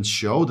scientific evidence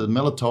show that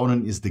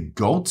melatonin is the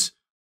GOAT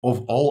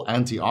of all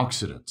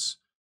antioxidants.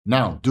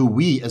 Now, do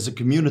we as a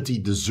community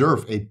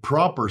deserve a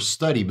proper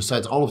study,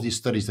 besides all of these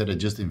studies that I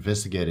just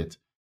investigated,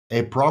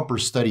 a proper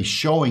study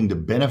showing the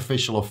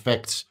beneficial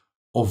effects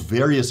of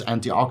various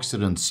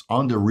antioxidants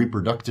on the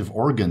reproductive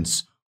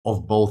organs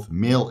of both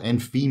male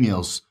and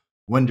females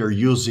when they're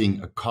using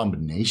a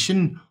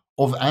combination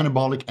of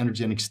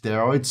anabolic-androgenic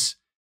steroids?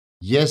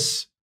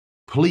 Yes,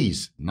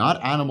 please,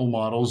 not animal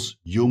models,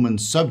 human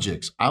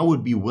subjects. I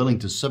would be willing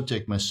to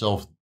subject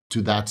myself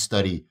to that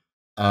study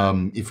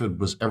if it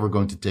was ever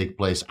going to take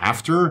place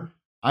after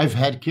I've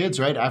had kids,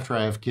 right? After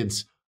I have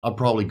kids, I'll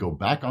probably go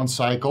back on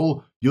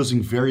cycle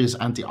using various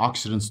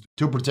antioxidants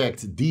to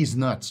protect these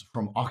nuts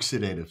from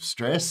oxidative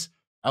stress.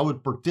 I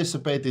would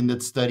participate in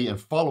that study and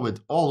follow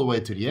it all the way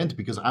to the end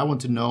because I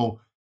want to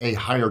know a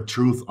higher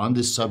truth on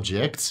this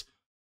subject.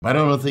 But I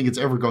don't think it's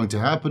ever going to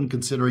happen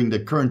considering the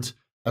current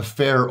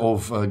affair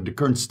of the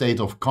current state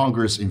of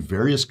Congress in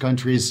various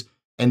countries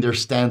and their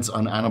stance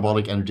on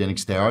anabolic-androgenic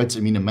steroids.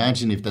 I mean,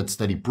 imagine if that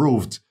study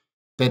proved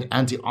that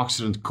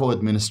antioxidant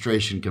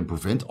co-administration can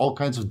prevent all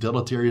kinds of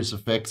deleterious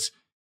effects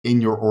in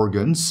your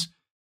organs.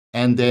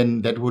 And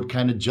then that would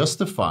kind of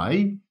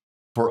justify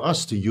for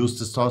us to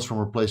use testosterone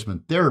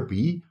replacement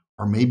therapy,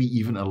 or maybe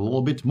even a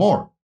little bit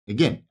more.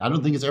 Again, I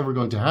don't think it's ever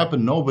going to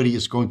happen. Nobody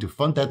is going to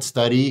fund that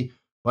study,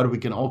 but we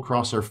can all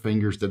cross our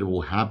fingers that it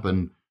will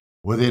happen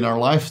within our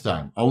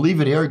lifetime. I'll leave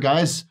it here,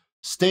 guys.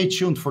 Stay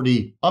tuned for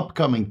the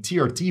upcoming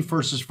TRT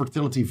versus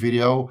fertility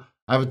video.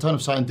 I have a ton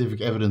of scientific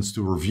evidence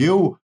to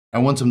review.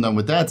 And once I'm done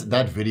with that,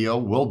 that video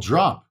will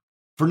drop.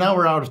 For now,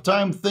 we're out of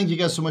time. Thank you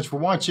guys so much for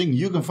watching.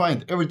 You can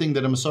find everything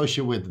that I'm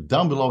associated with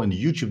down below in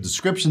the YouTube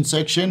description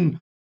section.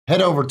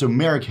 Head over to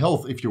Merrick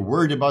Health if you're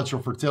worried about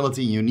your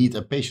fertility and you need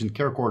a patient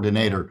care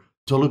coordinator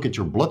to look at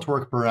your blood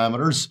work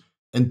parameters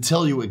and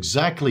tell you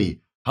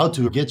exactly how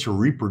to get your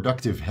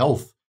reproductive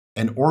health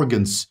and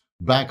organs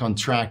back on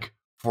track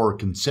for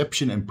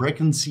conception and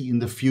pregnancy in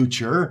the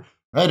future.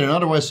 Right? And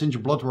otherwise, send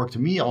your blood work to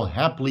me. I'll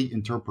happily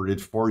interpret it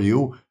for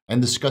you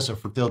and discuss a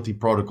fertility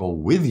protocol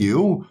with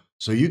you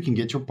so you can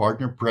get your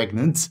partner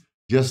pregnant,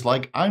 just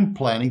like I'm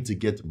planning to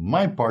get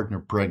my partner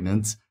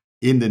pregnant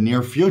in the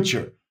near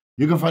future.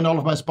 You can find all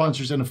of my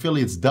sponsors and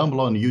affiliates down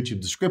below in the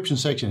YouTube description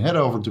section. Head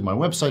over to my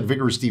website,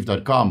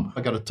 vigoroussteve.com.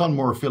 I got a ton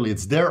more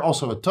affiliates there.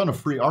 Also, a ton of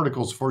free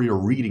articles for your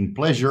reading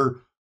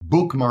pleasure.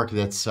 Bookmark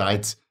that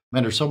site.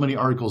 Man, there's so many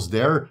articles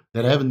there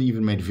that I haven't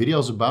even made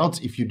videos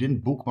about. If you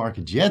didn't bookmark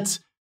it yet,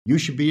 you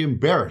should be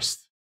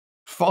embarrassed.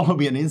 Follow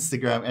me on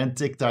Instagram and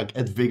TikTok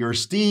at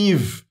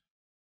VigorSteve.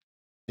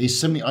 A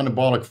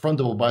semi-anabolic front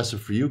double bicep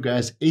for you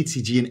guys.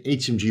 HCG and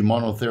HMG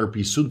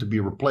monotherapy soon to be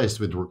replaced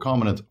with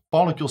recombinant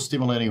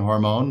follicle-stimulating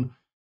hormone.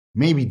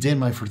 Maybe then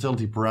my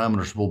fertility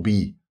parameters will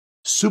be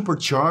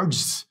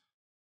supercharged.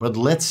 But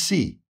let's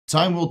see.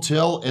 Time will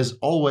tell. As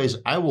always,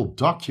 I will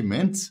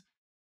document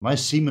my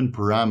semen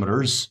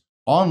parameters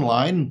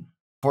online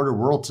for the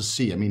world to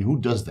see. I mean, who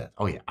does that?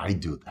 Oh yeah, I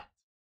do that.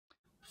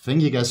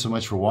 Thank you guys so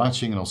much for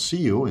watching, and I'll see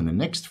you in the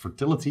next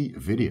fertility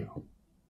video.